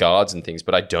 all the guards and things,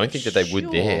 but I don't think that they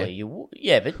would there.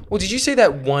 Yeah, but Well, did you see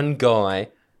that one guy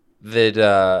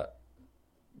that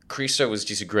Christo was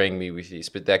disagreeing me with this,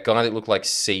 but that guy that looked like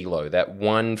CeeLo, that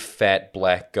one fat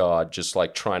black guard just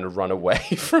like trying to run away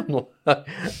from I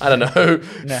don't know,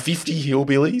 50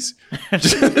 hillbillies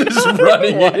just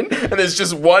running in, and there's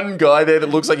just one guy there that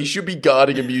looks like he should be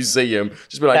guarding a museum,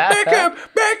 just be like, back up,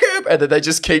 and then they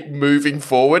just keep moving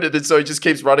forward, and then so he just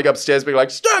keeps running upstairs being like,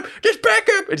 stop, get back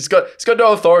up, and he's got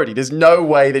no authority. There's no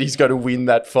way that he's going to win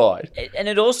that fight. And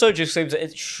it also just seems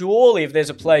that surely if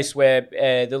there's a place where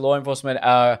the law enforcement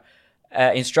are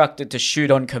instructed to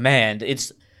shoot on command,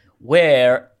 it's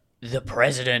where the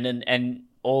president and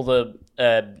all the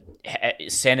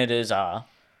senators are.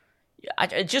 I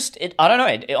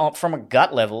don't know. From a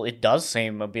gut level, it does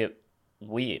seem a bit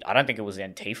weird. I don't think it was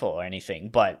Antifa or anything,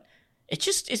 but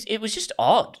it was just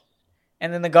odd.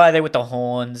 And then the guy there with the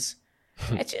horns,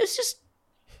 it was just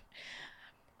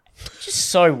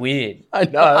so weird. I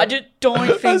know. I just don't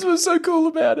think That's what's so cool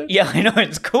about it. Yeah, I know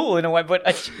it's cool in a way, but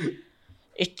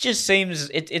it just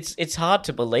seems it's hard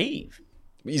to believe.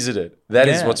 Isn't it? That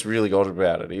is Yeah. what's really odd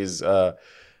about it. Is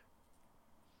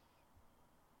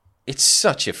it's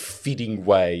such a fitting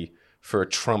way for a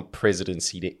Trump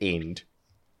presidency to end.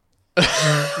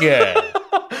 Yeah.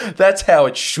 That's how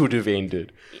it should have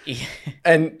ended.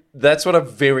 And that's what I'm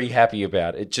very happy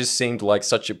about. It just seemed like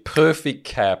such a perfect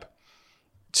cap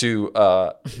to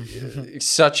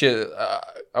such a...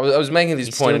 I was making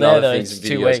this point in other things in videos.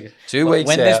 2 weeks. 2 weeks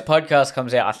when out. this podcast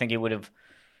comes out, I think it would have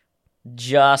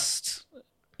just...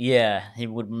 Yeah, he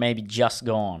would maybe just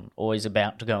gone, or he's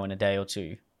about to go in a day or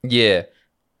two. Yeah.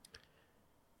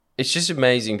 It's just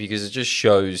amazing because it just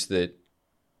shows that... I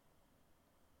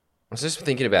was just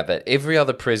thinking about that. Every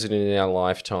other president in our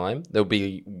lifetime, there'll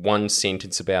be one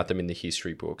sentence about them in the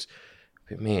history books.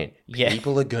 But man, Yeah.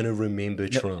 people are going to remember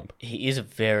Trump. He is a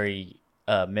very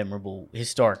memorable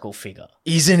historical figure.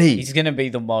 Isn't he? He's going to be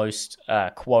the most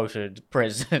quoted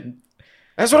president.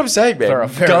 That's what I'm saying, man. For a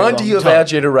very Gandhi long of time. our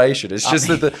generation. It's just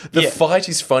that the yeah. fight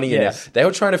is funnier Yes. now. They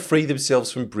were trying to free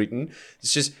themselves from Britain.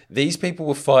 It's just these people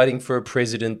were fighting for a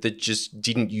president that just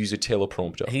didn't use a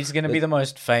teleprompter. He's going to be the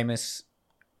most famous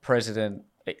president.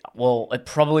 Well,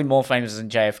 probably more famous than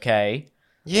JFK.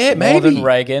 Yeah, More maybe. than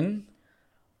Reagan.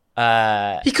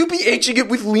 He could be edging it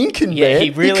with Lincoln, Yeah, man. he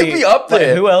really... could be up like,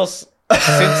 there. who else?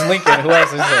 Since Lincoln, who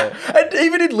else is there? And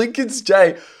even in Lincoln's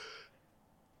day,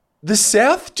 the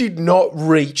South did not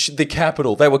reach the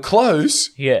capital. They were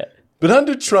close, Yeah. but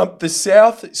under Trump, the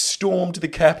South stormed the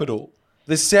capital.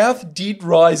 The South did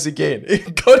rise again.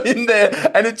 It got in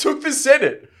there and it took the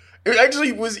Senate. It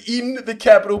actually was in the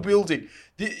Capitol building.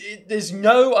 There's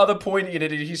no other point in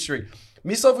it in history.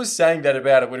 Mislov was saying that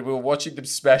about it when we were watching them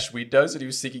smash windows, and he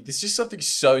was thinking, there's just something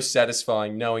so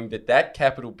satisfying knowing that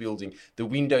Capitol building, the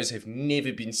windows have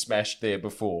never been smashed there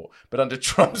before. But under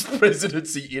Trump's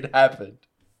presidency, it happened.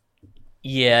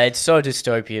 Yeah, it's so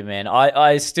dystopia, man.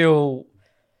 I still...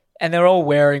 And they're all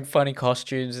wearing funny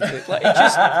costumes. And like, it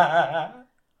just...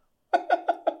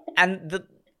 And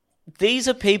these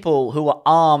are people who are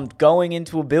armed going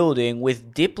into a building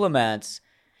with diplomats.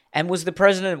 And was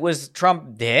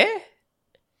Trump there?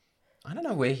 I don't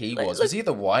know where he was. Was he at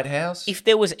the White House? If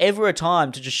there was ever a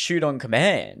time to just shoot on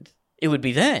command, it would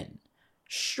be then.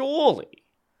 Surely.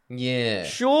 Yeah.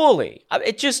 Surely. I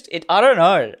don't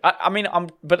know.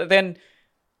 But then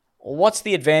what's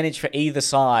the advantage for either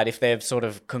side if they've sort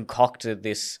of concocted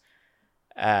this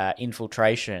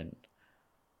infiltration?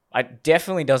 It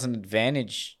definitely doesn't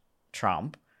advantage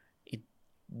Trump.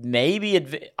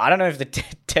 I don't know if the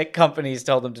tech companies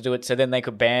told them to do it so then they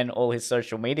could ban all his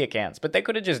social media accounts, but they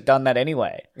could have just done that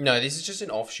anyway. No, this is just an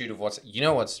offshoot of what's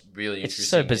really It's interesting.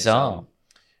 so bizarre.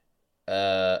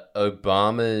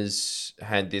 Obama's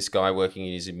had this guy working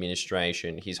in his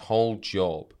administration. His whole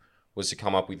job was to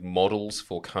come up with models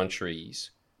for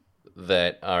countries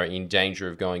that are in danger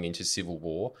of going into civil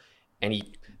war. And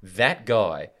that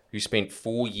guy who spent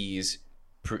 4 years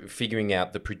figuring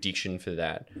out the prediction for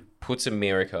that puts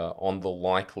America on the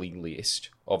likely list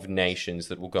of nations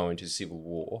that will go into civil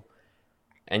war.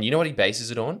 And you know what he bases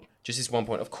it on? Just this one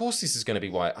point. Of course this is going to be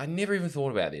why. I never even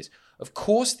thought about this. Of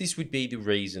course this would be the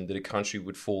reason that a country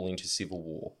would fall into civil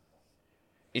war.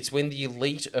 It's when the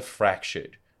elite are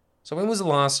fractured. So when was the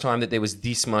last time that there was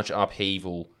this much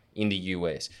upheaval in the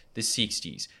US? The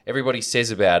 60s. Everybody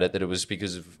says about it that it was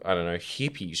because of, I don't know,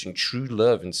 hippies and true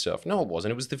love and stuff. No, it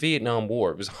wasn't. It was the Vietnam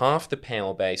War. It was half the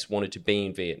power base wanted to be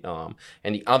in Vietnam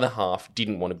and the other half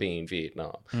didn't want to be in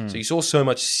Vietnam. So you saw so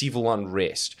much civil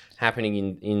unrest happening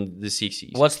in the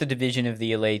 60s. What's the division of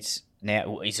the elites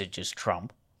now? Is it just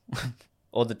Trump?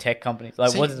 Or the tech companies?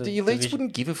 Like, See, what is the elites division?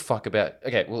 wouldn't give a fuck about...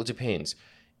 Okay, well, it depends.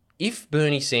 If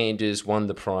Bernie Sanders won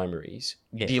the primaries,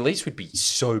 Yeah. the elites would be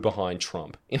so behind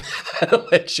Trump in that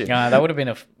election. Yeah, that would have been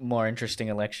a more interesting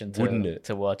election Wouldn't it?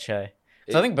 to watch, eh?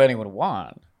 So I think Bernie would have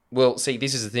won. Well, see,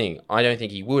 this is the thing. I don't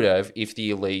think he would have if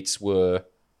the elites were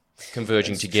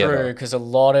converging together. True, because a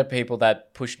lot of people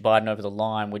that pushed Biden over the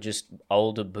line were just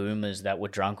older boomers that were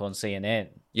drunk on CNN.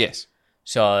 Yes.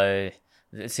 So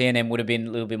the CNN would have been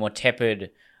a little bit more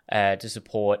tepid to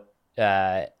support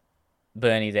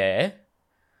Bernie there.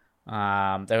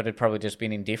 They would have probably just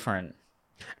been indifferent.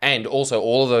 And also,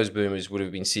 all of those boomers would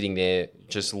have been sitting there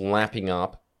just lapping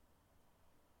up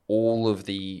all of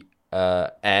the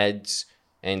ads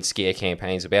and scare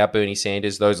campaigns about Bernie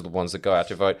Sanders. Those are the ones that go out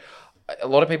to vote. A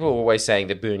lot of people are always saying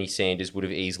that Bernie Sanders would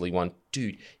have easily won.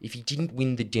 Dude, if he didn't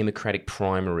win the Democratic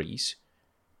primaries,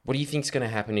 what do you think's going to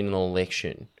happen in an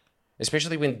election?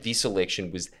 Especially when this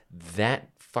election was that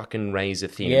fucking razor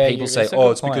thin. Yeah, People say, that's a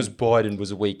good it's because point. Biden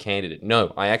was a weak candidate.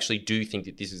 No, I actually do think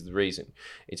that this is the reason.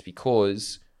 It's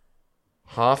because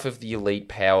half of the elite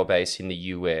power base in the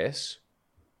US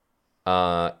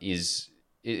is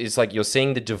like you're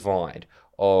seeing the divide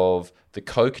of the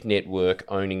Koch network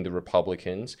owning the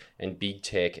Republicans and big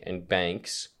tech and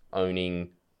banks owning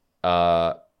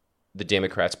the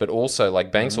Democrats, but also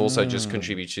like banks also just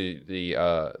contribute to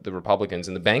the Republicans,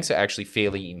 and the banks are actually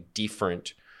fairly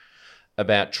indifferent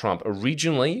about Trump.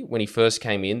 Originally, when he first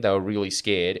came in, they were really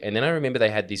scared, and then I remember they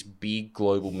had this big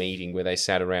global meeting where they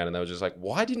sat around and they were just like,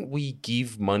 why didn't we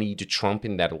give money to Trump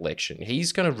in that election?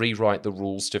 He's going to rewrite the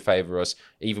rules to favor us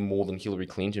even more than Hillary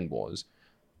Clinton was.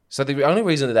 So the only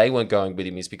reason that they weren't going with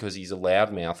him is because he's a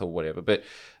loudmouth or whatever. But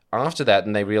after that,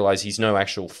 and they realized he's no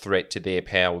actual threat to their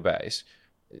power base,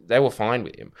 they were fine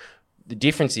with him. The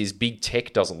difference is big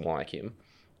tech doesn't like him.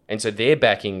 And so they're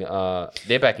backing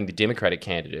the Democratic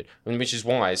candidate, which is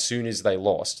why as soon as they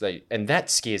lost, and that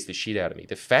scares the shit out of me.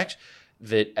 The fact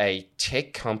that a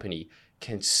tech company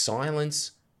can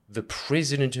silence the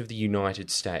president of the United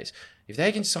States. If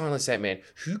they can silence that man,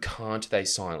 who can't they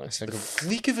silence? The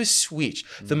flick of a switch,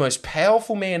 the most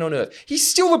powerful man on earth. He's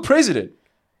still the president.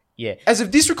 Yeah. As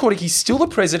of this recording, he's still the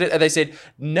president, and they said,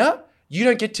 no, you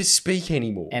don't get to speak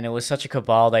anymore. And it was such a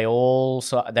cabal. All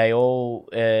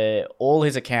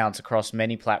his accounts across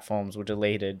many platforms were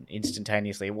deleted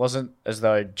instantaneously. It wasn't as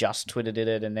though just Twitter did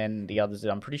it and then the others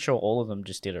did. I'm pretty sure all of them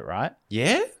just did it, right?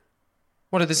 Yeah?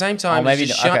 What, at the same time, maybe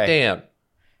just no- shut okay. down?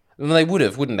 Well, they would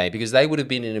have, wouldn't they? Because they would have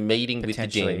been in a meeting with the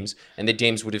Potentially. Dems, and the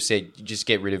Dems would have said, just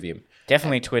get rid of him.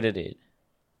 Definitely Twitter did.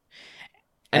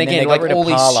 And then again, they got like rid of all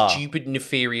Parler. these stupid,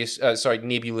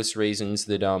 nebulous reasons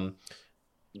that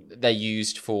they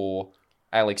used for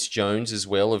Alex Jones as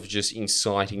well, of just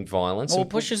inciting violence. Well,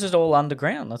 And- it pushes it all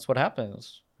underground. That's what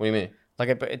happens. What do you mean? Like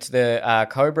it's the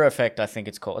Cobra effect, I think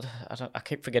it's called. I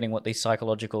keep forgetting what these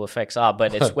psychological effects are,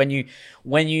 but it's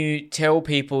when you tell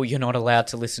people you're not allowed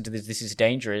to listen to this, this is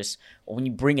dangerous, or when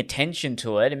you bring attention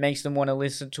to it, it makes them want to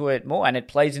listen to it more, and it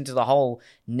plays into the whole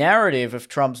narrative of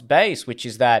Trump's base, which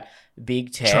is that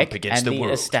big tech Trump against and the the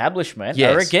world. establishment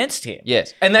Yes. are against him.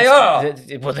 Yes. And they are!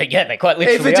 Well, they quite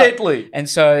literally Evidently. are. And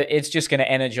so it's just going to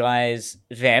energize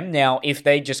them. Now, if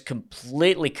they just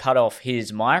completely cut off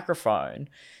his microphone,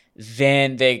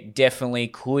 then there definitely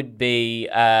could be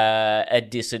a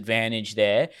disadvantage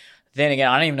there. Then again,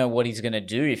 I don't even know what he's going to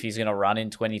do, if he's going to run in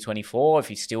 2024, if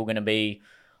he's still going to be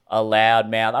a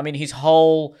loudmouth. I mean, his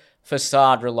whole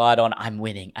facade relied on, I'm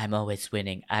winning, I'm always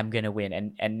winning, I'm going to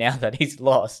win. And now that he's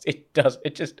lost, it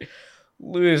just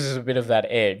loses a bit of that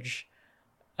edge.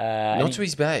 Not to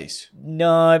his base.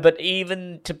 No, but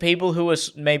even to people who are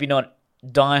maybe not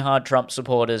diehard Trump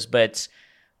supporters, but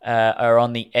are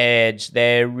on the edge,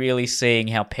 they're really seeing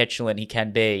how petulant he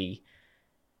can be.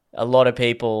 A lot of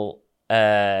people,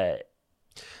 and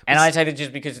I say that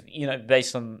just because,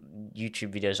 based on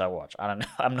YouTube videos I watch, I don't know,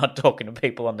 I'm not talking to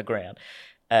people on the ground,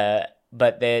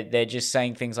 but they're just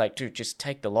saying things like, dude, just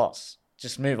take the loss,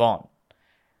 just move on.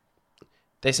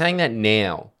 They're saying that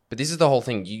now, but this is the whole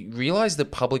thing. You realize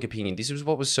that public opinion, this is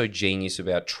what was so genius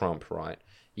about Trump, right?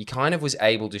 He kind of was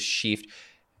able to shift,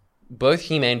 both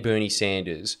him and Bernie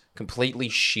Sanders completely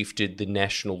shifted the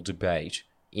national debate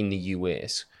in the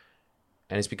US.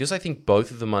 And it's because I think both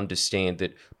of them understand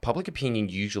that public opinion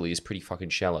usually is pretty fucking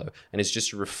shallow, and it's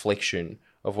just a reflection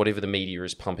of whatever the media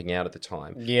is pumping out at the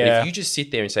time. Yeah. But if you just sit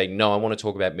there and say, no, I want to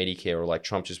talk about Medicare, or like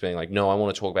Trump just being like, no, I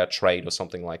want to talk about trade or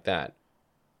something like that,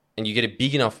 and you get a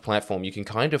big enough platform, you can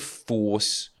kind of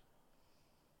force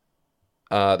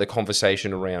the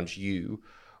conversation around you,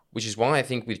 which is why I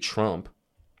think with Trump,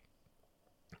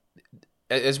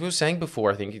 as we were saying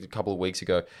before, I think a couple of weeks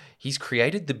ago, he's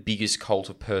created the biggest cult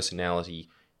of personality,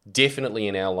 definitely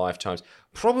in our lifetimes,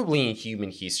 probably in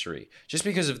human history, just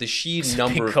because of the sheer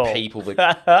number of cult. people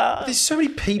that... There's so many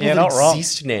people You're that not wrong.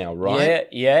 exist now, right?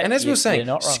 Yeah. And as we were saying, you're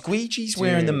not wrong. Squeegee's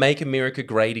wearing the Make America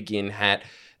Great Again hat.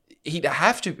 he'd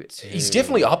have to. He's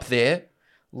definitely up there.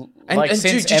 Like,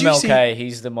 since did you see- MLK,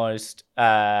 he's the most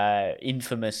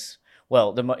infamous.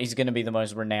 Well, he's going to be the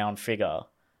most renowned figure.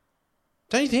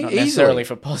 Don't you think? Not Easily. necessarily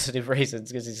for positive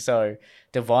reasons, because he's so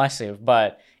divisive,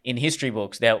 but in history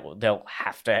books, they'll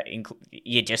have to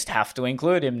you just have to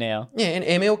include him now. Yeah, and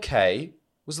MLK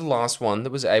was the last one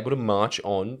that was able to march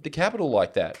on the Capitol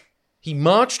like that. He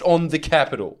marched on the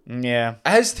Capitol Yeah.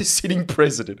 as the sitting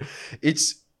president.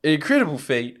 It's an incredible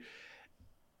feat.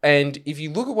 And if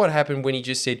you look at what happened when he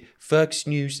just said, Fox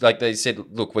News, like they said,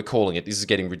 look, we're calling it. This is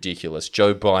getting ridiculous.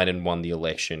 Joe Biden won the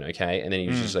election, okay? And then he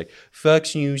was just like,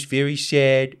 Fox News, very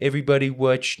sad. Everybody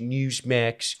watch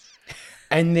Newsmax.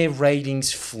 And their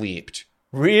ratings flipped.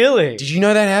 Really? Did you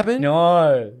know that happened?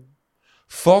 No.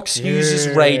 Fox News's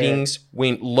Yeah. ratings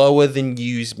went lower than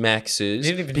Newsmax's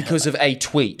Didn't even because of a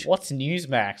tweet. What's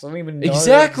Newsmax? I don't even know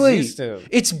Exactly. that existed.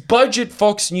 It's budget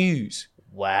Fox News.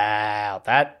 Wow,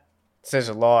 that says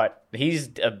a lot. He's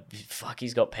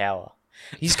got power.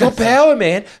 He's got power,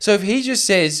 man. So if he just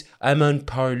says, I'm on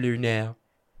Parler now,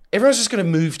 everyone's just going to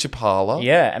move to Parler.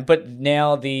 Yeah, but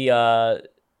now the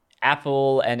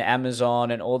Apple and Amazon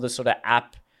and all the sort of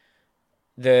app,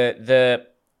 the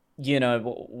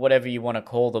whatever you want to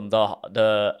call them, the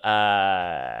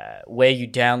where you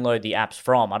download the apps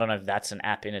from. I don't know if that's an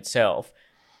app in itself.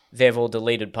 They've all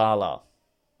deleted Parler.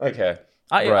 Okay.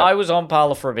 I was on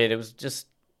Parler for a bit. It was just.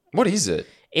 What is it?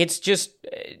 It's just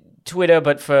Twitter,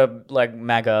 but for like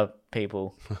MAGA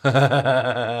people.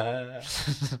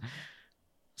 It's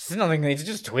nothing. It's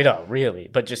just Twitter, really,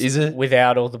 but just Is it?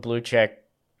 without all the blue check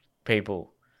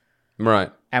people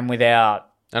Right. and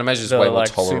without I imagine it's the way more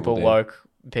like tolerable. super then. woke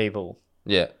people.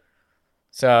 Yeah.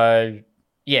 So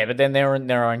yeah, but then they're in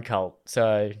their own cult.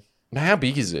 So Now, how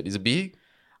big is it? Is it big?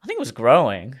 I think it was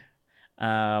growing.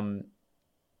 I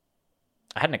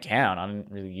had an account. I didn't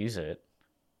really use it.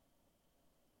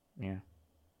 Yeah,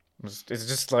 it's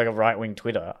just like a right wing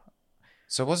Twitter.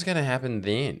 So what's going to happen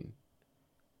then?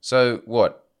 So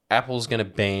what? Apple's going to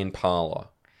ban Parler.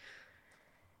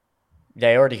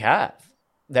 They already have.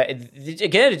 That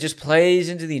again, it just plays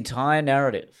into the entire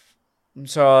narrative.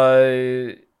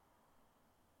 So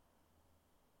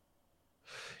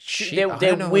Shit, I there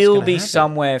don't know what's will gonna be happen.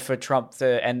 somewhere for Trump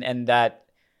and that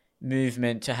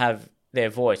movement to have their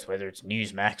voice, whether it's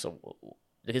Newsmax or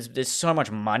because there's so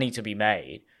much money to be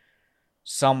made.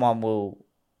 Someone will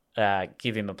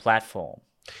give him a platform.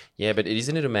 Yeah, but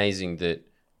isn't it amazing that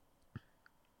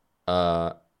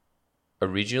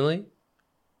originally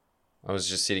I was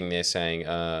just sitting there saying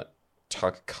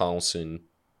Tucker Carlson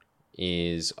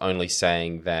is only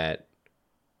saying that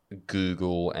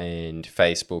Google and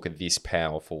Facebook are this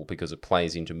powerful because it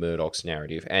plays into Murdoch's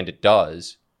narrative, and it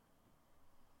does.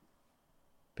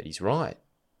 But he's right.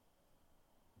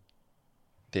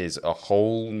 There's a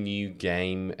whole new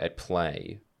game at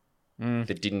play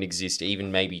that didn't exist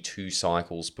even maybe 2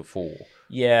 cycles before.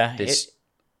 Yeah, There's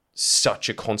such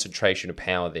a concentration of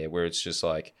power there where it's just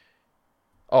like,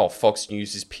 oh, Fox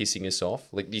News is pissing us off.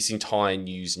 Like, this entire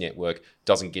news network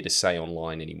doesn't get a say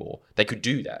online anymore. They could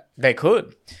do that. they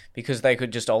could, because they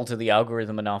could just alter the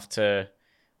algorithm enough to,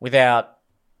 without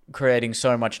creating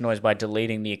so much noise by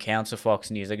deleting the accounts of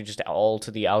Fox News, they could just alter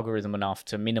the algorithm enough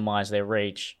to minimize their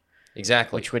reach.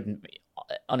 Exactly. Which would,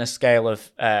 on a scale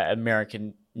of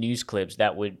American news clips,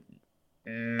 that would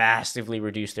massively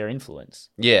reduce their influence.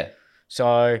 Yeah.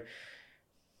 So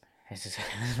this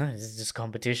is just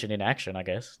competition in action, I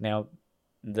guess. Now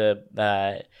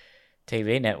the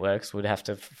TV networks would have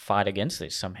to fight against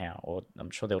this somehow, or I'm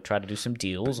sure they'll try to do some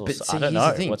deals. Or But see, I don't here's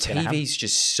know the thing. what's going to happen. TV's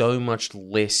just so much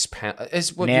less power.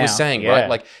 As what you Now, were saying, yeah. right?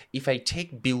 Like, if a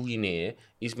tech billionaire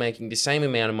is making the same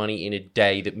amount of money in a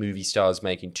day that movie stars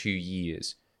make in 2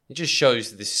 years, it just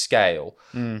shows the scale.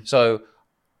 So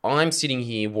I'm sitting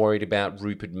here worried about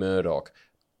Rupert Murdoch,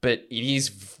 but it is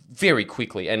very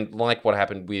quickly, and like what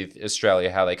happened with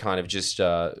Australia, how they kind of just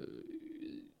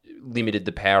limited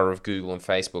the power of Google and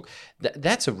Facebook.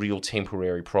 That's a real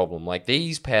temporary problem. Like,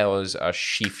 these powers are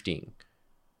shifting.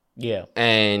 Yeah.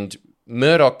 And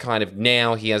Murdoch kind of,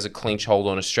 now he has a clinch hold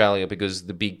on Australia because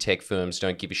the big tech firms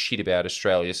don't give a shit about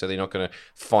Australia, so they're not going to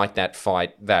fight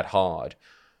that hard.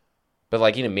 But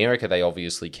like in America, they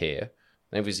obviously care.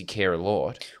 They obviously care a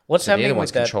lot. What's So they're the happening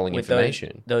ones with controlling with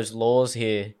information. Those laws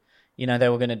here? You know, they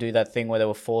were going to do that thing where they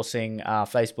were forcing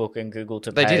Facebook and Google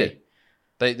to They pay. did it.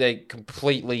 They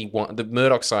completely won. The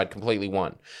Murdoch side completely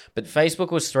won. But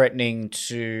Facebook was threatening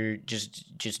to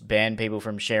just ban people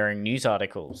from sharing news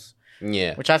articles,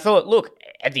 yeah, which I thought, look,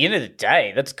 at the end of the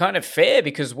day, that's kind of fair,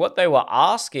 because what they were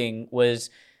asking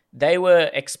was they were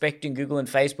expecting Google and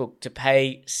Facebook to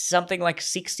pay something like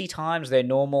 60 times their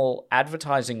normal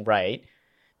advertising rate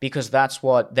because that's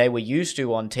what they were used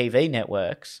to on TV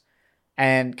networks.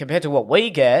 And compared to what we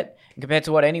get, and compared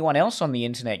to what anyone else on the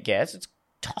internet gets, it's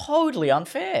totally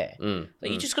unfair.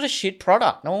 You just got a shit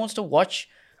product. No one wants to watch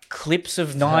clips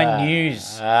of 9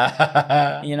 News,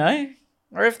 you know?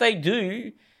 Or if they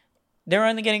do, they're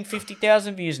only getting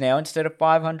 50,000 views now instead of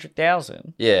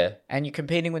 500,000. Yeah. And you're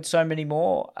competing with so many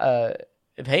more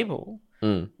people.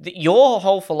 Your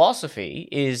whole philosophy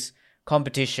is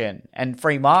competition and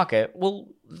free market. Well,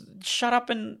 shut up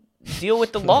and deal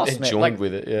with the loss, And man. joined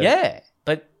with it, yeah. Yeah,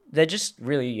 but they're just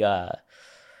really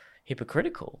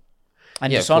hypocritical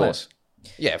and Yeah, of dishonest. course.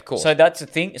 Yeah, of course. So that's the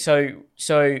thing. So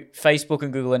Facebook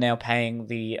and Google are now paying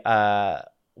the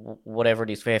whatever it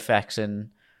is, Fairfax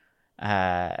and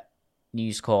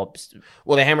News Corp.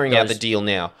 Well, they're hammering out the Those- deal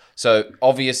now. So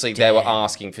obviously they were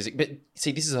asking for... But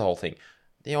see, this is the whole thing.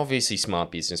 They're obviously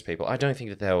smart business people. I don't think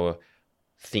that they were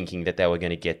thinking that they were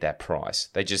going to get that price.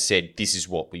 They just said, this is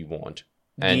what we want.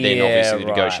 And then Yeah, obviously the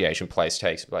right. negotiation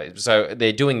takes place. So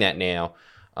they're doing that now.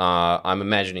 I'm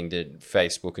imagining that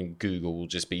Facebook and Google will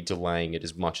just be delaying it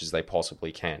as much as they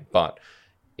possibly can. But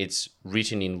it's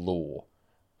written in law.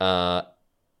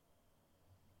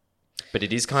 But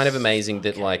it is kind of amazing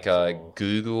that like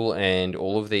Google and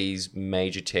all of these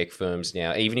major tech firms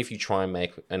now, even if you try and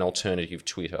make an alternative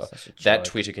Twitter, that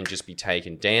Twitter can just be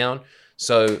taken down.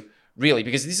 So really,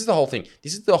 because this is the whole thing.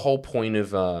 This is the whole point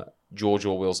of George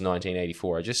Orwell's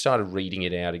 1984. I just started reading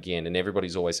it out again, and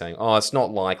everybody's always saying, oh, it's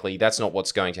not likely. That's not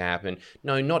what's going to happen.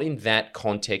 No, not in that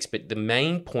context. But the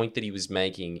main point that he was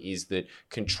making is that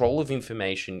control of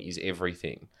information is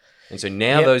everything. And so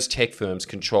now those tech firms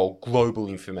control global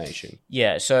information.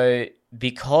 Yeah, so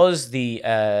because the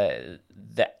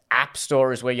app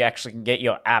store is where you actually can get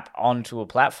your app onto a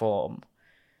platform,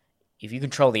 if you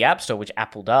control the app store, which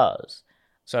Apple does,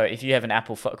 so if you have an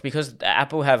Apple phone, because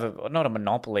Apple have not a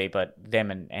monopoly, but them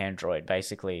and Android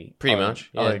basically Pretty much,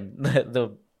 yeah. own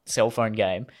the cell phone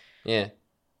game. Yeah.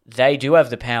 They do have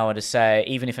the power to say,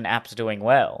 even if an app's doing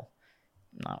well,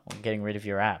 no, I'm getting rid of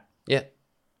your app. Yeah.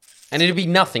 And it'd be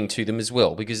nothing to them as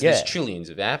well, because there's trillions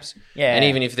of apps. Yeah. And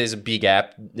even if there's a big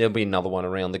app, there'll be another one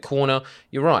around the corner.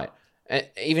 You're right.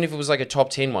 Even if it was like a top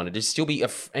 10 one, it'd still be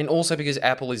and also because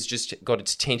Apple has just got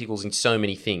its tentacles in so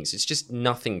many things. It's just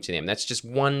nothing to them. That's just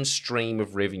one stream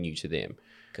of revenue to them.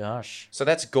 Gosh. So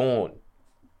that's gone.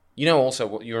 You know, also,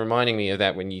 what you're reminding me of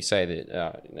that when you say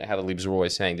that how the libs are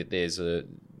always saying that there's the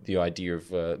idea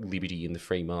of liberty in the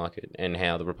free market, and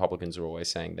how the Republicans are always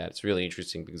saying that. It's really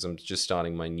interesting because I'm just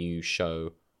starting my new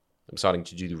show. I'm starting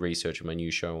to do the research of my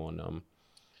new show on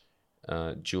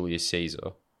Julius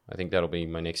Caesar. I think that'll be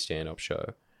my next stand-up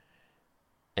show.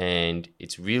 And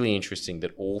it's really interesting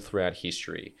that all throughout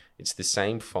history, it's the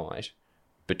same fight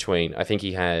between, I think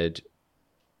he had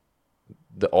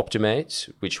the Optimates,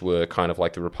 which were kind of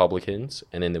like the Republicans,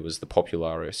 and then there was the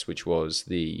Populares, which was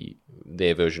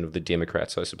their version of the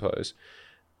Democrats, I suppose.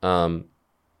 All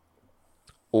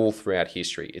throughout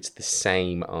history, it's the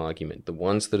same argument. The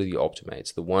ones that are the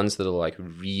Optimates, the ones that are like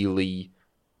really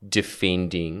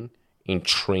defending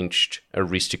entrenched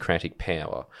aristocratic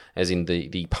power, as in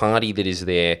the party that is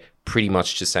there pretty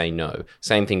much to say no.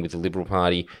 Same thing with the Liberal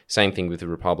Party, same thing with the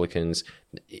Republicans.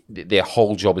 Their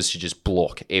whole job is to just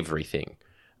block everything.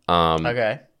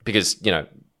 Okay. Because, you know,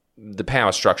 the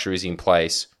power structure is in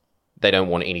place. They don't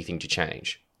want anything to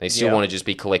change. They still want to just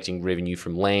be collecting revenue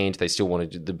from land. They still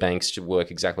want the banks to work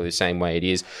exactly the same way it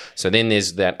is. So then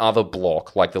there's that other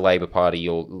block, like the Labor Party,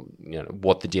 or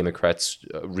what the Democrats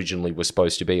originally were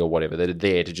supposed to be, or whatever, that are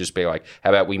there to just be like,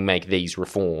 how about we make these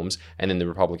reforms? And then the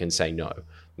Republicans say no.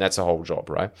 That's the whole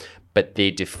job, right? But their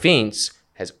defense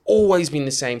has always been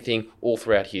the same thing all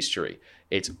throughout history.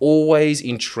 It's always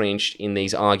entrenched in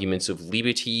these arguments of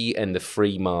liberty and the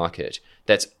free market.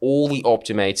 That's all the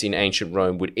Optimates in ancient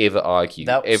Rome would ever argue.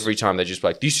 Every time they're just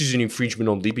like, this is an infringement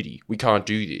on liberty. We can't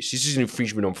do this. This is an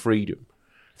infringement on freedom.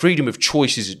 Freedom of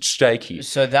choice is at stake here.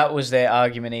 So that was their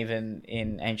argument even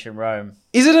in ancient Rome.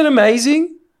 Isn't it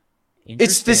amazing?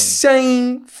 It's the Interesting.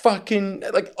 same fucking,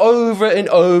 like, over and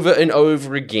over and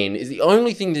over again. Is the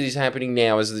only thing that is happening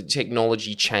now as the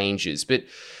technology changes. But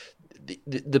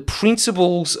the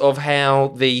principles of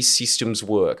how these systems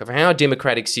work, of how a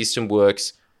democratic system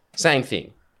works, same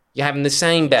thing. You're having the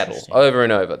same battle over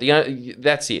and over.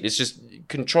 That's it. It's just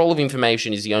control of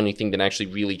information is the only thing that actually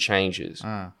really changes.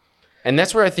 And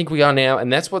that's where I think we are now.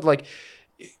 And that's what, like,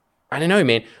 I don't know,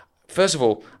 man. First of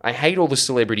all, I hate all the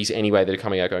celebrities anyway that are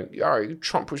coming out going, oh,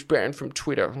 Trump was banned from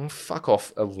Twitter. Oh, fuck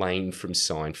off, Elaine from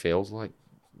Seinfeld. Like,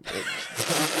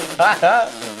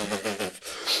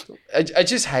 I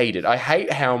just hate it. I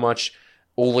hate how much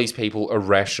all these people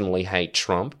irrationally hate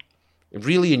Trump. It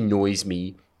really annoys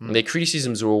me. Their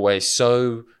criticisms are always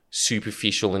so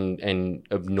superficial and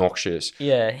obnoxious.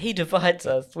 Yeah, he divides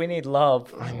us. We need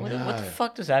love. I What know. the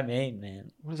fuck does that mean,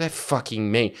 man? What does that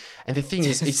fucking mean? And the thing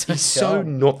is, It's it's so so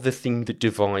dumb. not the thing that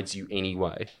divides you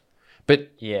anyway.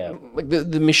 But Yeah. like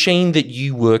the machine that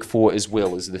you work for as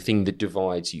well is the thing that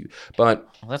divides you. But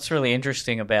Well, that's really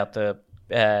interesting about the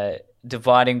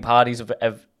dividing parties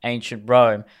of ancient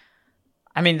Rome.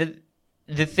 I mean,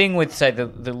 the thing with, say,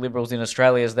 the Liberals in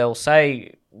Australia is they'll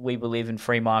say we believe in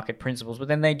free market principles, but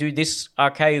then they do this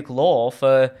archaic law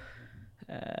for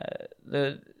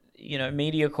the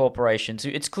media corporations.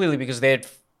 It's clearly because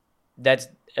that's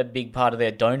a big part of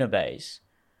their donor base,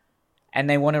 and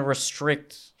they want to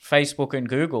restrict Facebook and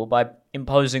Google by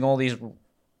imposing all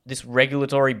this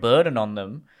regulatory burden on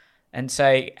them, and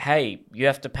say, hey, you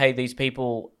have to pay these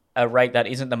people a rate that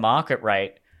isn't the market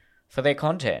rate for their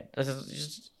content. There's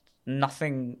just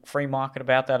nothing free market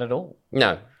about that at all.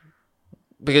 no,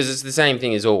 because it's the same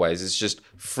thing as always. It's just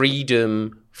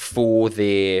freedom for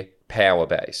their power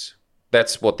base.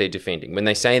 That's what they're defending. When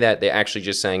they say that, they're actually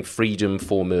just saying freedom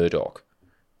for Murdoch.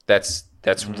 That's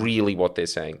really what they're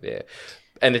saying there.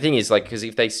 And the thing is, like, because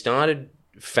if they started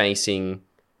facing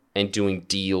and doing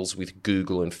deals with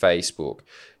Google and Facebook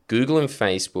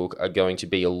are going to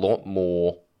be a lot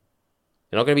more...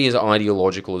 They're not going to be as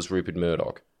ideological as Rupert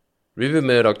Murdoch. Rupert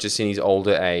Murdoch, just in his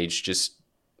older age, just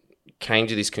came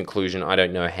to this conclusion, I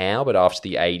don't know how, but after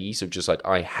the 80s, of just like,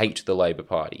 I hate the Labor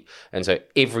Party. And so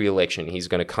every election, he's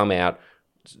going to come out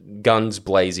guns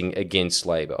blazing against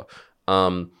Labor.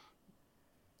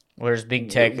 Whereas big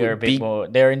tech are a bit Big- more...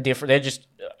 They're indifferent. They're just...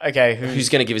 Okay, Who's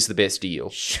going to give us the best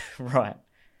deal? Right.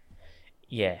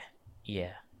 Yeah.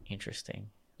 Interesting.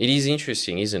 It is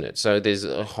interesting, isn't it? So there's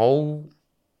a whole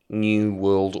new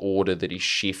world order that is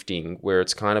shifting where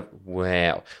it's kind of,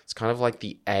 wow, it's kind of like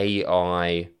the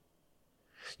AI,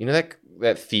 you know,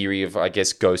 that theory of, I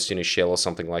guess, Ghost in a Shell or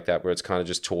something like that, where it's kind of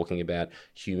just talking about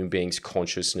human beings'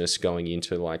 consciousness going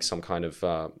into like some kind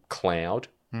of cloud.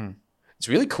 It's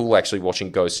really cool actually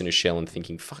watching Ghost in a Shell and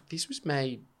thinking, fuck, this was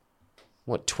made,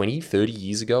 20, 30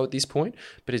 years ago at this point?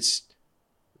 But it's,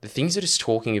 the things that it's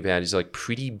talking about is like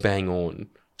pretty bang on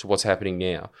to what's happening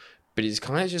now. But it's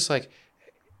kind of just like,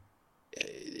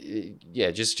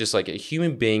 just like a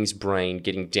human being's brain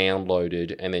getting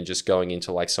downloaded and then just going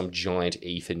into like some giant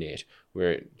Ethernet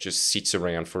where it just sits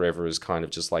around forever as kind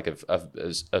of just like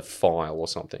a file or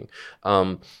something.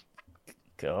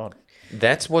 God.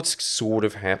 That's what's sort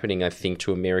of happening, I think,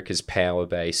 to America's power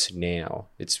base now.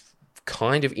 It's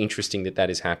kind of interesting that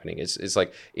is happening. It's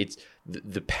like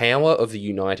the power of the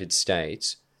United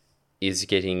States is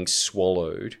getting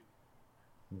swallowed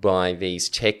by these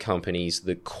tech companies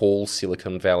that call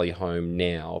Silicon Valley home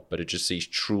now, but are just these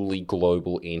truly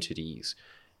global entities.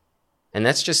 And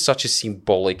that's just such a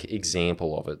symbolic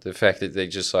example of it. The fact that they're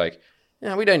just like,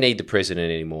 no, we don't need the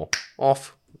president anymore.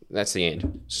 Off. That's the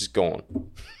end. It's just gone.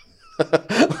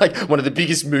 Like one of the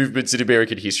biggest movements in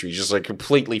American history, just like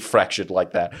completely fractured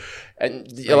like that.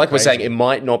 And like we're saying, it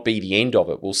might not be the end of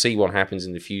it. We'll see what happens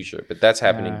in the future, but that's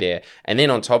happening there. And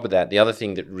then on top of that, the other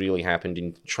thing that really happened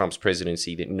in Trump's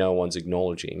presidency that no one's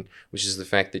acknowledging, which is the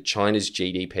fact that China's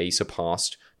GDP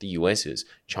surpassed the US's.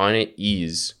 China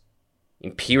is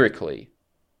empirically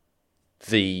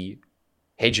the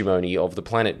hegemony of the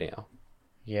planet now.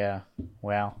 Yeah.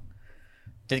 Wow.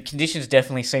 The conditions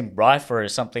definitely seem rife for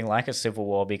something like a civil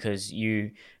war because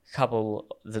you couple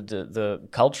the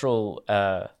cultural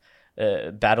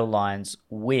battle lines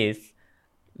with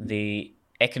the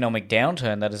economic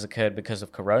downturn that has occurred because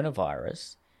of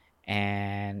coronavirus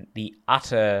and the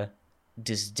utter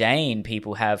disdain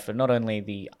people have for not only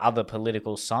the other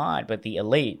political side but the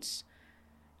elites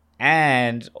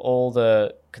and all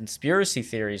the conspiracy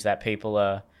theories that people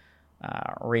are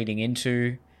reading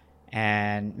into.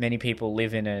 And many people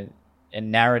live in a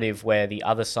narrative where the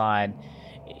other side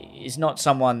is not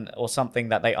someone or something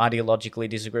that they ideologically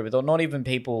disagree with, or not even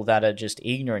people that are just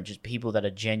ignorant, just people that are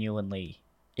genuinely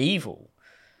evil.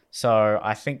 So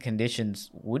I think conditions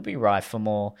would be rife for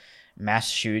more mass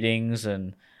shootings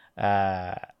and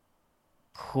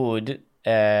could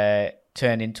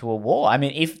turn into a war. I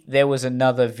mean, if there was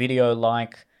another video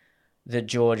like the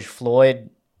George Floyd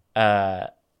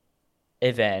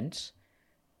event,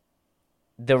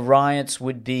 the riots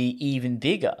would be even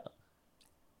bigger.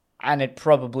 And it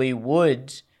probably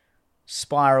would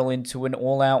spiral into an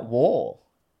all-out war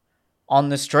on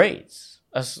the streets.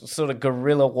 A sort of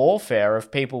guerrilla warfare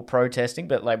of people protesting,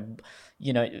 but like,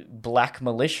 you know, black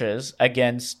militias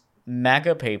against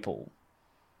MAGA people.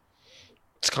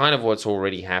 It's kind of what's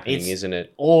already happening, It's isn't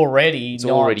it? already It's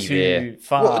not already too there.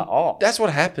 far Well, off. that's what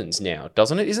happens now,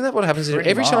 doesn't it? Isn't that what happens? Pretty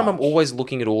Every time I'm much. always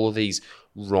looking at all of these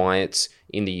riots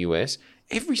in the US,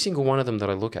 every single one of them that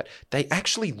I look at, they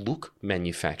actually look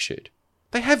manufactured.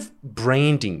 They have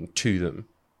branding to them.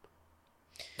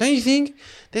 Don't you think?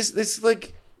 There's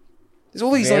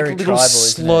all these Very like little tribal,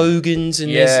 isn't it? slogans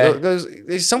and Yeah.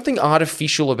 there's something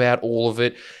artificial about all of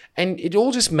it. And it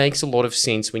all just makes a lot of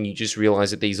sense when you just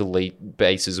realize that these elite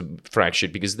bases are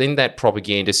fractured, because then that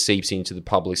propaganda seeps into the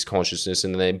public's consciousness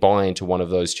and they buy into one of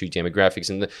those two demographics,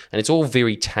 and it's all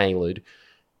very tailored.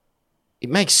 It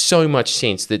makes so much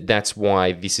sense that that's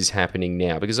why this is happening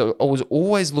now, because I was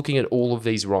always looking at all of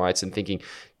these riots and thinking,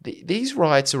 these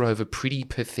riots are over pretty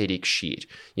pathetic shit.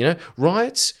 You know,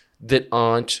 riots that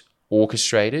aren't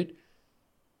orchestrated,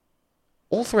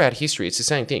 all throughout history, it's the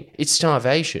same thing. It's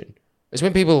starvation. It's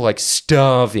when people are like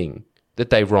starving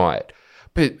that they riot.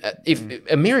 But if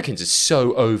Americans are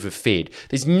so overfed,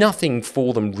 there's nothing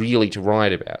for them really to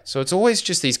riot about. So it's always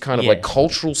just these kind of like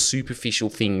cultural, superficial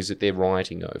things that they're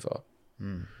rioting over.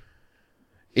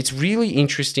 It's really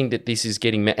interesting that this is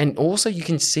getting... and also you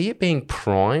can see it being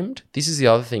primed. This is the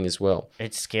other thing as well.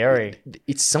 It's scary.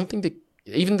 It's something that...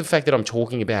 even the fact that I'm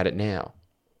talking about it now...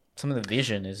 some of the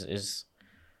vision is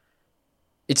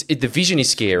the vision is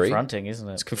scary. confronting, isn't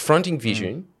it? It's confronting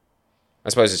vision. I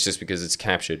suppose it's just because it's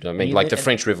captured. I mean, You like the li-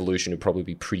 French Revolution would probably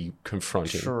be pretty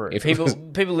confronting. True. if it was-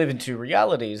 People live in two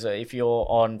realities. If you're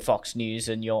on Fox News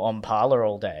and you're on Parler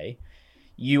all day,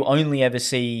 you only ever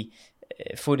see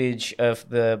footage of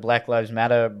the Black Lives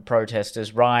Matter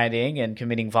protesters rioting and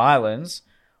committing violence,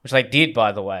 which they did,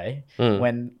 by the way.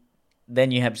 When then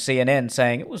you have CNN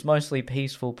saying it was mostly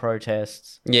peaceful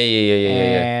protests. Yeah.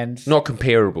 And Not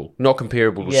comparable. Not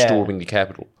comparable to Yeah. storming the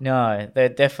Capitol. no, they're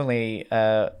definitely.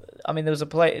 I mean, there was a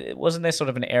place. Wasn't there sort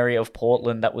of an area of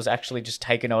Portland that was actually just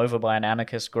taken over by an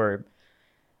anarchist group?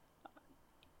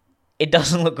 It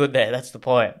doesn't look good there. That's the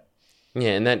point.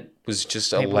 Yeah, and that was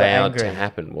just People are allowed to angry.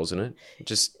 happen, wasn't it? It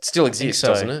just still exists, so.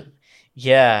 doesn't it?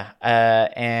 Yeah,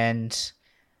 and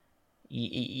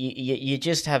you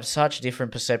just have such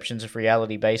different perceptions of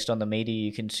reality based on the media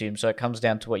you consume. So it comes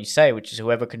down to what you say, which is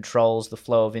whoever controls the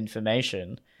flow of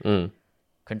information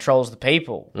controls the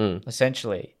people,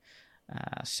 essentially.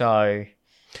 So I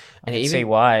And can see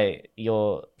why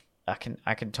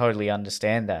I can totally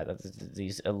understand that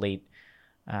these elite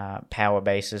power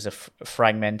bases are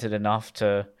fragmented enough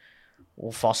to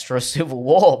foster a civil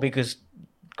war because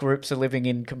groups are living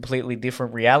in completely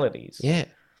different realities. Yeah.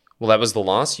 Well, that was the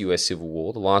last US Civil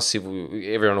War.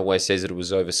 Everyone always says that it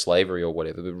was over slavery or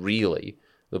whatever, but really,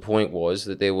 the point was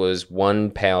that there was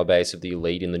one power base of the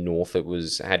elite in the north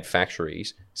that had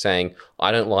factories saying,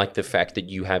 I don't like the fact that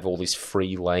you have all this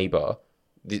free labor.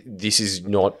 This is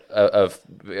not a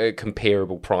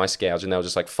comparable price gouge. And they were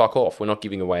just like, fuck off. We're not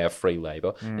giving away our free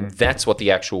labor. And that's what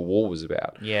the actual war was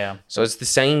about. Yeah. So it's the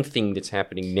same thing that's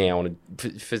happening now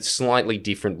for slightly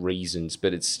different reasons,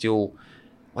 but it's still...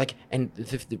 like, and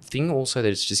the thing also that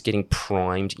it's just getting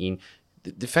primed in,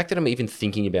 the fact that I'm even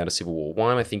thinking about a civil war,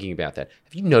 why am I thinking about that?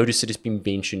 Have you noticed that it's been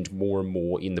mentioned more and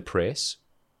more in the press?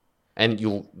 And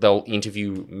they'll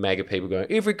interview MAGA people going,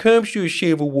 if it comes to a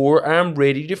civil war, I'm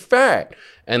ready to fight.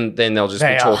 And then they'll just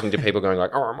be talking to people going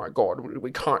like, oh my God,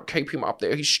 we can't keep him up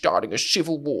there. He's starting a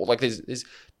civil war. Like there's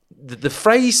the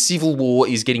phrase civil war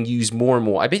is getting used more and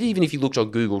more. I bet even if you looked on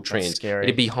Google Trends, scary.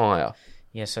 it'd be higher.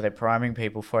 Yeah, so they're priming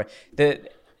people for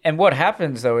it. And what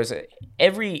happens, though, is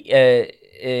every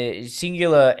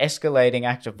singular escalating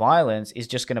act of violence is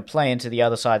just going to play into the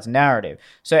other side's narrative.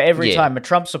 So every time a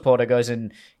Trump supporter goes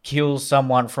and kills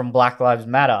someone from Black Lives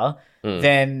Matter,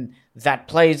 then that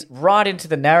plays right into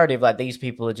the narrative like these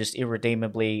people are just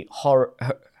irredeemably,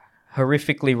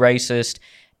 horrifically racist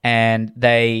and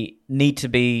they need to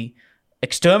be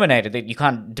exterminated. You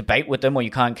can't debate with them or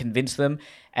you can't convince them.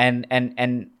 And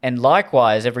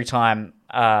likewise, every time...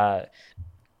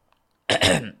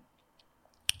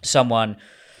 someone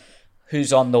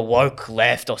who's on the woke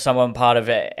left or someone part of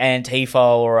Antifa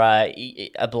or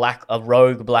a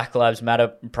rogue Black Lives Matter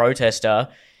protester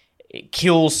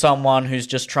kills someone who's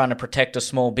just trying to protect a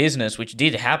small business, which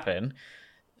did happen,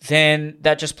 then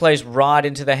that just plays right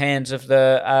into the hands of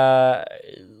the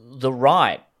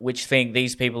right, which think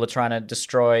these people are trying to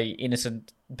destroy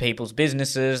innocent people's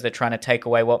businesses. They're trying to take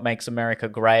away what makes America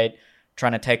great,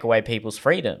 trying to take away people's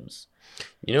freedoms.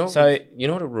 You know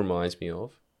what it reminds me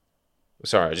of?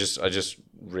 Sorry, I just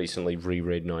recently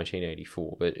reread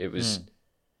 1984, but it was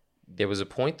there was a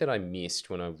point that I missed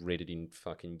when I read it in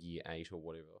fucking year 8 or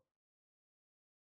whatever.